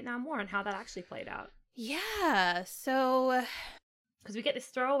the Vietnam War and how that actually played out? Yeah, so... Because we get this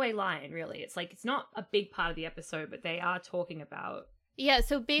throwaway line, really. It's like, it's not a big part of the episode, but they are talking about... Yeah,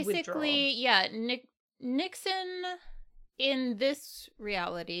 so basically, Nixon in this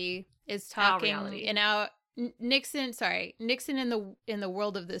reality is talking... Our reality. Nixon in the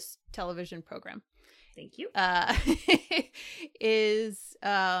world of this television program. Thank you. Is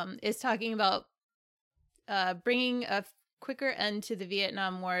talking about bringing a quicker end to the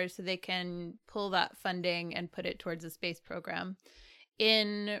Vietnam War so they can pull that funding and put it towards the space program.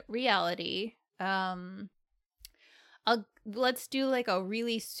 In reality, let's do like a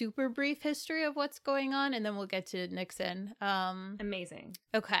really super brief history of what's going on, and then we'll get to Nixon. Amazing.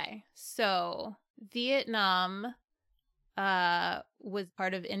 Okay, so Vietnam was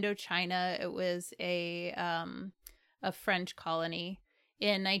part of Indochina. It was a French colony.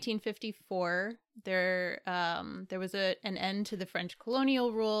 In 1954, there was an end to the French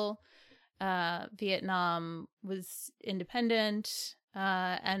colonial rule. Vietnam was independent,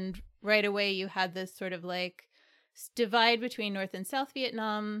 and right away you had this sort of like divide between North and South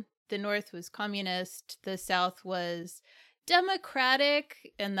Vietnam. The North was communist, the South was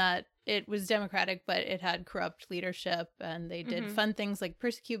democratic, in that it was democratic, but it had corrupt leadership, and they did fun things like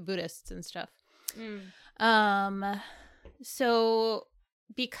persecute Buddhists and stuff. So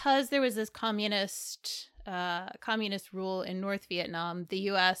because there was this communist rule in North Vietnam, the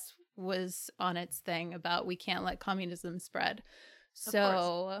U.S. was on its thing about we can't let communism spread.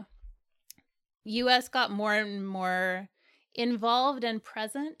 So U.S. got more and more involved and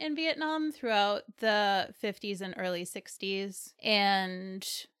present in Vietnam throughout the 50s and early 60s. And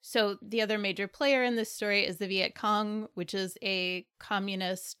so the other major player in this story is the Viet Cong, which is a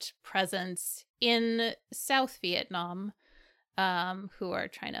communist presence in South Vietnam, who are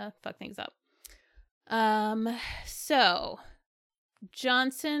trying to fuck things up. So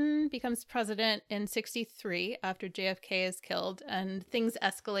Johnson becomes president in 63 after JFK is killed, and things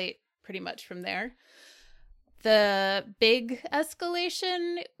escalate pretty much from there. The big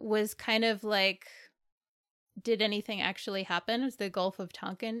escalation was kind of like, did anything actually happen? It was the Gulf of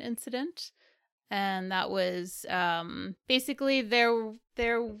Tonkin incident. And that was basically there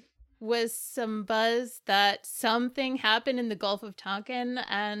was some buzz that something happened in the Gulf of Tonkin,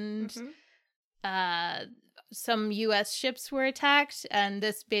 and some U.S. ships were attacked, and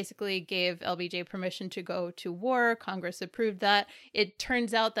this basically gave LBJ permission to go to war. Congress approved that. It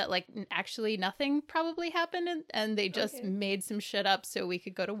turns out that like actually nothing probably happened, and they just made some shit up so we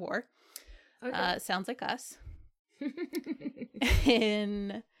could go to war. Sounds like us.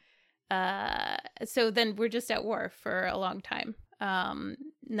 So then we're just at war for a long time.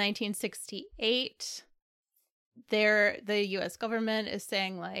 1968, the U.S. government is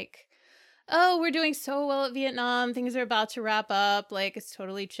saying like, oh, we're doing so well at Vietnam. Things are about to wrap up. Like, it's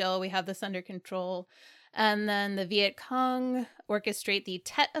totally chill. We have this under control. And then the Viet Cong orchestrate the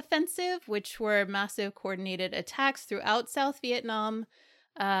Tet Offensive, which were massive coordinated attacks throughout South Vietnam.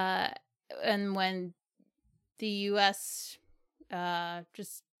 And when the U.S.,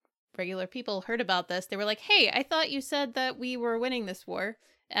 just regular people heard about this, they were like, hey, I thought you said that we were winning this war.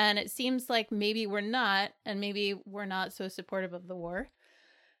 And it seems like maybe we're not, and maybe we're not so supportive of the war.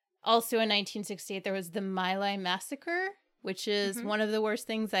 Also in 1968, there was the My Lai Massacre, which is one of the worst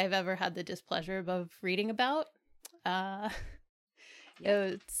things I've ever had the displeasure of reading about.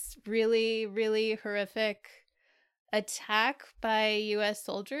 It's really, really horrific attack by U.S.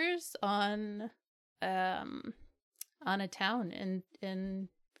 soldiers on a town in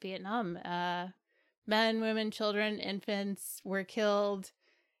Vietnam. Men, women, children, infants were killed.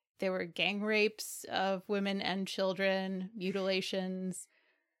 There were gang rapes of women and children, mutilations.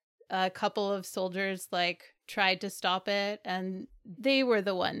 A couple of soldiers like tried to stop it, and they were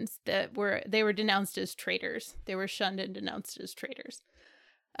the ones that were denounced as traitors. They were shunned and denounced as traitors.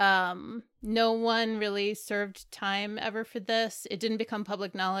 No one really served time ever for this. It didn't become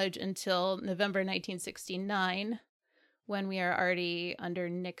public knowledge until November 1969, when we are already under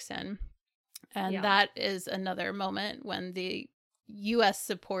Nixon. And that is another moment when the U.S.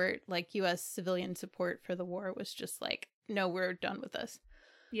 support, like U.S. civilian support for the war, was just like, no, we're done with this.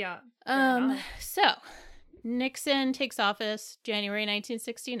 Yeah. So Nixon takes office January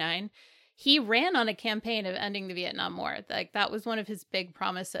 1969. He ran on a campaign of ending the Vietnam War. Like, that was one of his big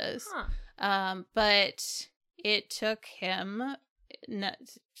promises. But it took him.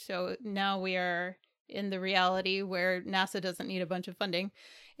 So now we are in the reality where NASA doesn't need a bunch of funding.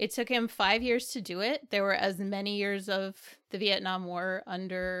 It took him 5 years to do it. There were as many years of the Vietnam War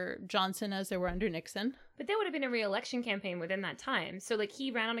under Johnson as there were under Nixon. But there would have been a re-election campaign within that time. So, like, he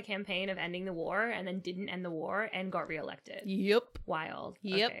ran on a campaign of ending the war and then didn't end the war and got re-elected. Yep. Wild.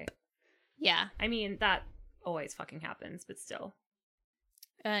 Yep. Okay. Yeah. I mean, that always fucking happens, but still.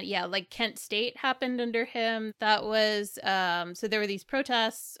 Like Kent State happened under him. That was, so there were these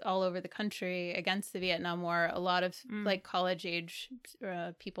protests all over the country against the Vietnam War. A lot of like college age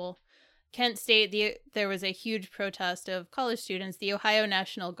people. Kent State, there was a huge protest of college students. The Ohio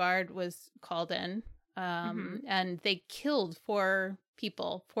National Guard was called in, and they killed four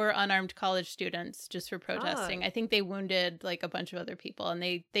unarmed college students just for protesting. I think they wounded like a bunch of other people, and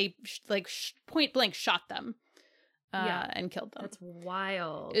they point blank shot them. And killed them. That's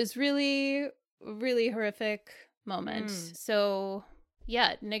wild. It was really, really horrific moment. So,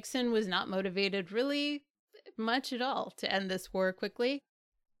 yeah, Nixon was not motivated really much at all to end this war quickly.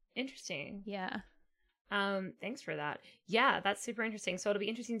 Interesting. Yeah. Thanks for that. Yeah, that's super interesting. So it'll be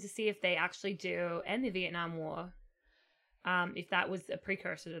interesting to see if they actually do end the Vietnam War. If that was a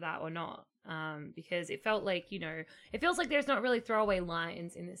precursor to that or not. because it felt like, it feels like there's not really throwaway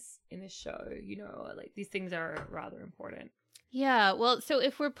lines in this show, like these things are rather important. Yeah, well, so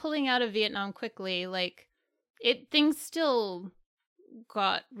if we're pulling out of Vietnam quickly, like things still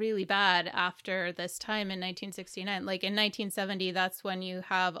got really bad after this time in 1969. Like in 1970, that's when you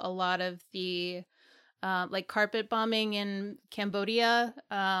have a lot of the like carpet bombing in Cambodia,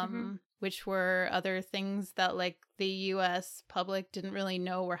 which were other things that like the U.S. public didn't really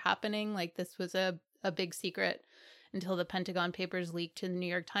know were happening. Like this was a big secret until the Pentagon Papers leaked to the New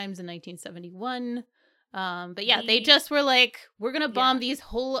York Times in 1971. But yeah, they just were like, we're going to bomb these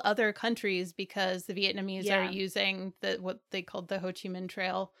whole other countries because the Vietnamese are using what they called the Ho Chi Minh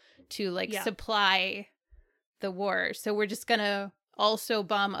Trail to like supply the war. So we're just going to also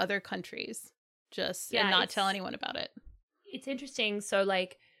bomb other countries and not tell anyone about it. It's interesting. So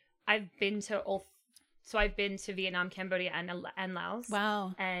like I've been to Vietnam, Cambodia, and Laos.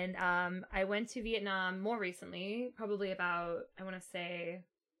 Wow. And I went to Vietnam more recently, probably about, I want to say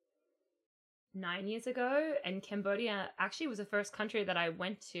 9 years ago, and Cambodia actually was the first country that I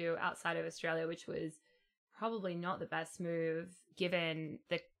went to outside of Australia, which was probably not the best move given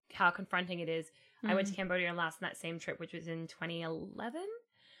how confronting it is. I went to Cambodia and Laos on that same trip, which was in 2011.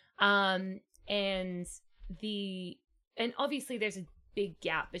 And obviously there's a big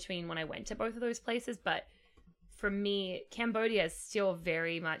gap between when I went to both of those places, but for me, Cambodia is still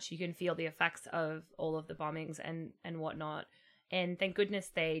very much, you can feel the effects of all of the bombings and whatnot. And thank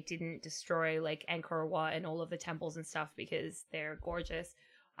goodness they didn't destroy like Angkor Wat and all of the temples and stuff because they're gorgeous.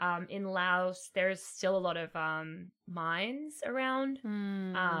 In Laos, there's still a lot of mines around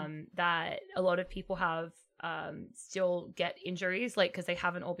that a lot of people have still get injuries, like because they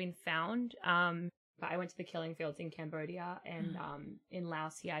haven't all been found. But I went to the killing fields in Cambodia and in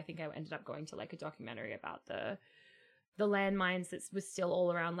Laos. Yeah, I think I ended up going to like a documentary about the landmines that was still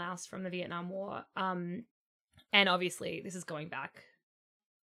all around Laos from the Vietnam War. And obviously, this is going back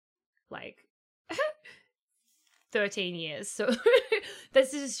like 13 years. So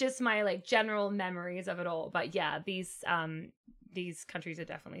this is just my like general memories of it all. But yeah, these countries are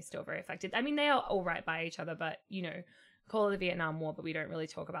definitely still very affected. I mean, they are all right by each other, but call it the Vietnam War, but we don't really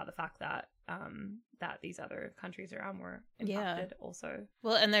talk about the fact that that these other countries around were impacted also.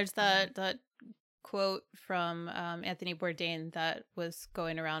 Well, and there's that quote from Anthony Bourdain that was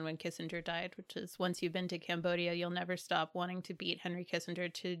going around when Kissinger died, which is, once you've been to Cambodia, you'll never stop wanting to beat Henry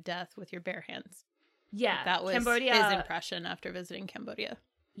Kissinger to death with your bare hands. Yeah, that was his impression after visiting Cambodia.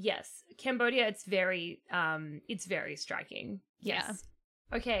 Yes, Cambodia, it's very striking. Yes. Yeah.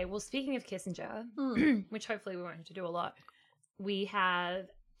 Okay, well, speaking of Kissinger, which hopefully we won't have to do a lot, we have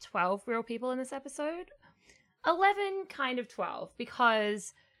 12 real people in this episode. 11 kind of 12,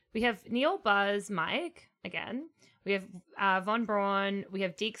 because we have Neil Buzz Mike, again. We have Von Braun. We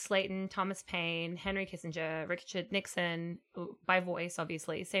have Deke Slayton, Thomas Paine, Henry Kissinger, Richard Nixon, by voice,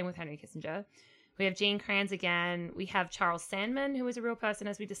 obviously. Same with Henry Kissinger. We have Gene Kranz again. We have Charles Sandman, who is a real person,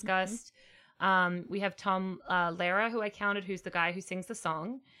 as we discussed. We have Tom Lehrer, who I counted, who's the guy who sings the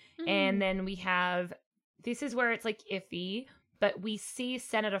song. And then we have, this is where it's like iffy, but we see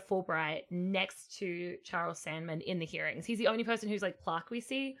Senator Fulbright next to Charles Sandman in the hearings. He's the only person who's like plaque we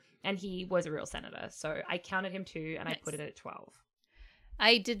see, and he was a real senator. So I counted him too, and I put it at 12.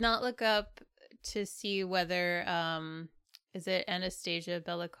 I did not look up to see whether, is it Anastasia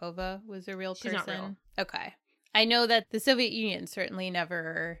Belikova was a real person? She's not real. Okay. I know that the Soviet Union certainly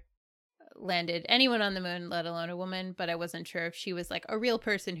never landed anyone on the moon, let alone a woman, but I wasn't sure if she was like a real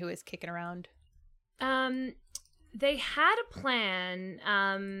person who was kicking around. They had a plan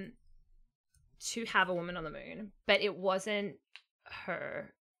to have a woman on the moon, but it wasn't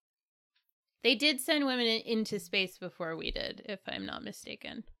her. They did send women into space before we did, if I'm not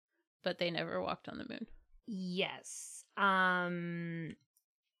mistaken, but they never walked on the moon. Yes.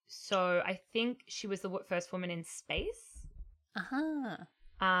 So I think she was the first woman in space.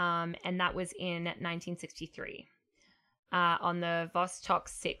 And that was in 1963. On the Vostok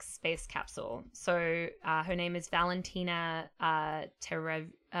 6 space capsule. So her name is Valentina Tereshkova.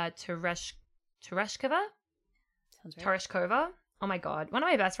 Sounds right. Tereshkova. Oh my God. One of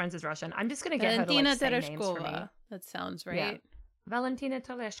my best friends is Russian. I'm just going to get her to like, say names for me. That sounds right. Yeah. Valentina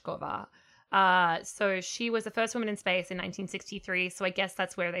Tereshkova. So she was the first woman in space in 1963. So I guess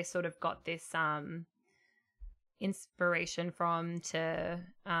that's where they sort of got this inspiration from to...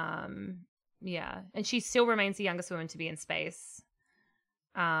 Yeah, and she still remains the youngest woman to be in space,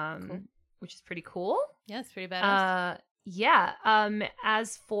 cool. Which is pretty cool. Yeah, it's pretty badass.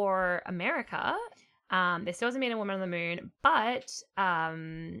 As for America, there still hasn't been a woman on the moon, but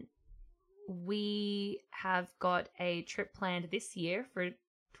we have got a trip planned this year for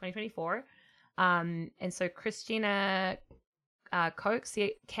 2024. And so Christina Koch,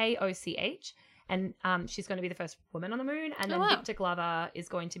 Koch, and she's going to be the first woman on the moon. And then Victor Glover is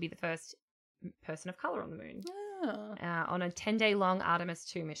going to be the first person of color on the moon on a 10-day long Artemis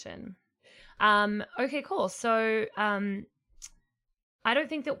 2 mission. Okay, cool. So I don't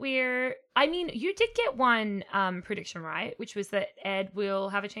think that you did get one prediction right, which was that Ed will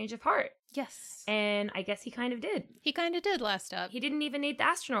have a change of heart. Yes. And I guess he kind of did. He kind of did last up. He didn't even need the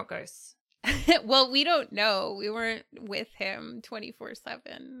astronaut ghosts. Well, we don't know. We weren't with him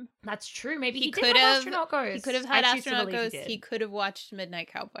 24/7. That's true. Maybe he could have astronaut ghosts. He could have had astronaut ghosts. He could have watched Midnight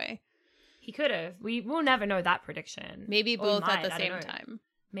Cowboy. He could have. We'll never know that prediction. Maybe both at the same time.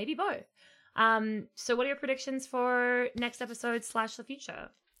 Maybe both. So what are your predictions for next episode / the future?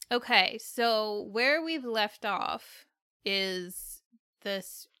 Okay, so where we've left off is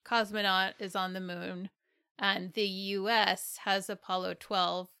this cosmonaut is on the moon, and the U.S. has Apollo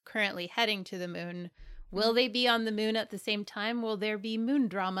 12 currently heading to the moon. Will they be on the moon at the same time? Will there be moon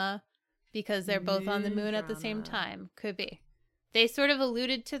drama because they're both on the moon at the same time? Could be. They sort of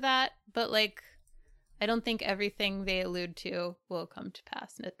alluded to that, but like, I don't think everything they allude to will come to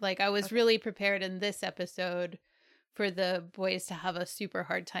pass. Like, I was really prepared in this episode for the boys to have a super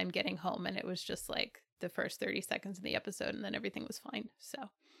hard time getting home, and it was just like the first 30 seconds of the episode, and then everything was fine. So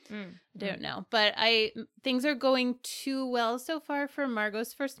I don't know. But things are going too well so far for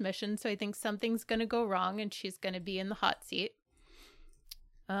Margot's first mission, so I think something's going to go wrong, and she's going to be in the hot seat.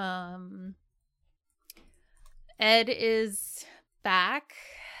 Ed is back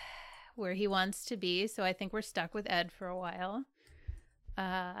where he wants to be, so I think we're stuck with Ed for a while.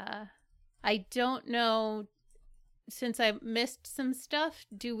 I don't know, since I missed some stuff,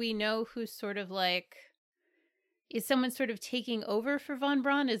 do we know who's sort of like, is someone sort of taking over for Von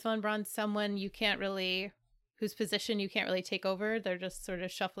Braun? Is Von Braun someone whose position you can't really take over? They're just sort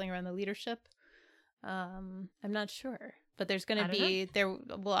of shuffling around the leadership. I'm not sure, but there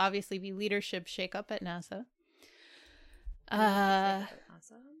will obviously be leadership shakeup at NASA.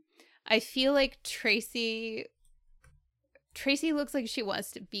 I feel like Tracy looks like she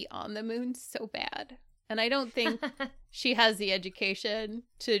wants to be on the moon so bad. And I don't think she has the education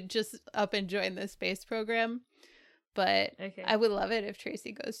to just up and join the space program. But I would love it if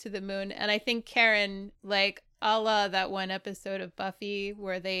Tracy goes to the moon. And I think Karen, like a la that one episode of Buffy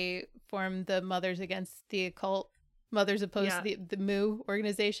where they formed the Mothers Against the Occult, Mothers Opposed to the Moo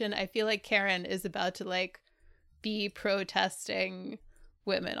organization. I feel like Karen is about to like be protesting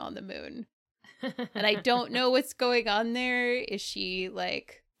women on the moon. And I don't know what's going on there. Is she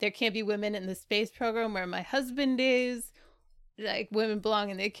like, there can't be women in the space program where my husband is? Like, women belong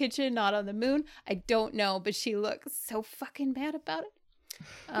in the kitchen, not on the moon? I don't know, but she looks so fucking bad about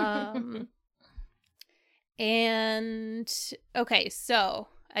it. And okay, so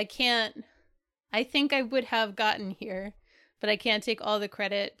I think I would have gotten here, but I can't take all the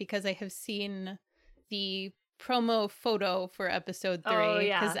credit because I have seen the promo photo for episode 3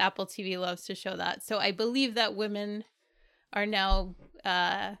 because Apple TV loves to show that. So I believe that women are now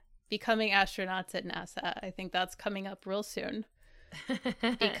becoming astronauts at NASA. I think that's coming up real soon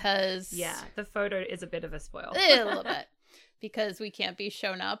because the photo is a bit of a spoil. A little bit, because we can't be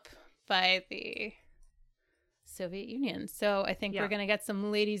shown up by the Soviet Union. So I think we're going to get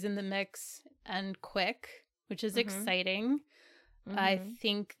some ladies in the mix, and quick, which is exciting. I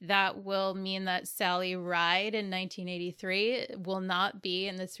think that will mean that Sally Ride in 1983 will not be,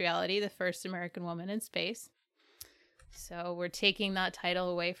 in this reality, the first American woman in space. So we're taking that title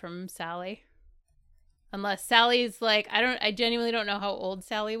away from Sally. Unless Sally's like, I genuinely don't know how old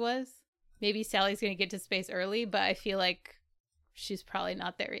Sally was. Maybe Sally's going to get to space early, but I feel like she's probably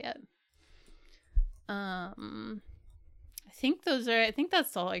not there yet. I think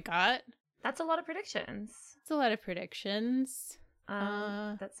that's all I got. That's a lot of predictions. It's a lot of predictions.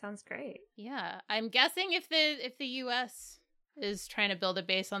 That sounds great. Yeah, I'm guessing if the U.S. is trying to build a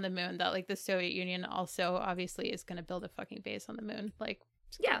base on the moon, that like the Soviet Union also obviously is going to build a fucking base on the moon. Like,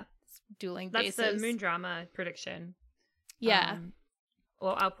 dueling bases. That's the moon drama prediction. Yeah.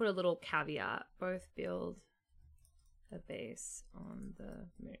 Well, I'll put a little caveat: both build a base on the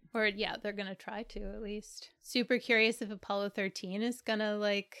moon. Or they're gonna try to, at least. Super curious if Apollo 13 is gonna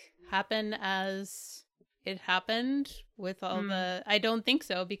like happen as it happened with all the... I don't think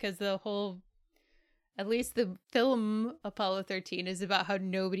so, because the whole, at least the film Apollo 13 is about how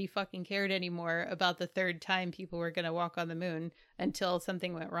nobody fucking cared anymore about the third time people were gonna walk on the moon until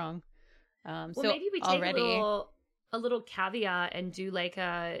something went wrong. Well, so maybe we take a little caveat and do like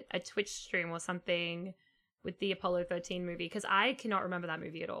a Twitch stream or something with the Apollo 13 movie, because I cannot remember that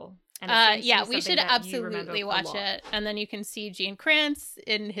movie at all. And it seems to yeah, be we something should that you remember absolutely a watch lot. it. And then you can see Gene Kranz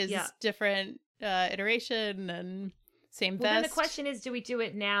in his Yeah. different iteration and same Well, then the vest. question is, do we do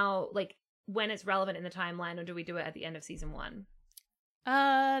it now, like when it's relevant in the timeline, or do we do it at the end of season 1?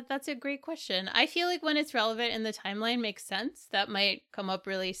 That's a great question. I feel like when it's relevant in the timeline makes sense. That might come up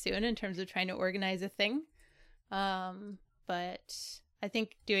really soon in terms of trying to organize a thing. But I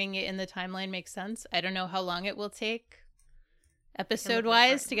think doing it in the timeline makes sense. I don't know how long it will take episode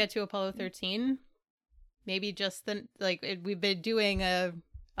wise to get to Apollo 13. Maybe just we've been doing a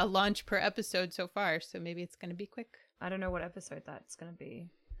launch per episode so far, so maybe it's going to be quick. I don't know what episode that's going to be.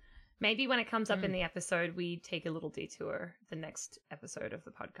 Maybe when it comes up in the episode, we take a little detour the next episode of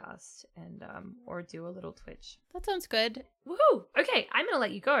the podcast and or do a little Twitch. That sounds good. Woohoo! Okay, I'm going to let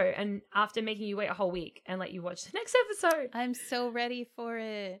you go, and after making you wait a whole week, and let you watch the next episode. I'm so ready for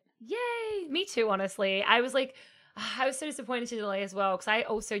it. Yay! Me too, honestly. I was so disappointed to delay as well, because I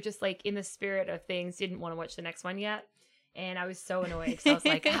also just, like, in the spirit of things, didn't want to watch the next one yet. And I was so annoyed, because I was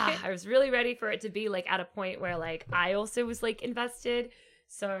like, I was really ready for it to be, like, at a point where, like, I also was, like, invested.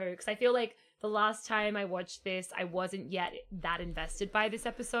 So, because I feel like the last time I watched this, I wasn't yet that invested by this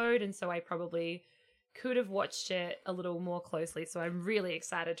episode. And so I probably could have watched it a little more closely. So I'm really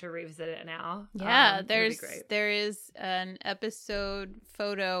excited to revisit it now. Yeah, there is an episode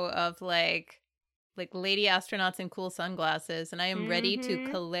photo of like lady astronauts in cool sunglasses. And I am ready to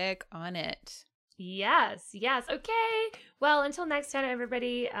click on it. Yes. Okay. Well, until next time,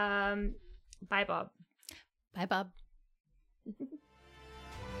 everybody. Bye, Bob. Bye, Bob.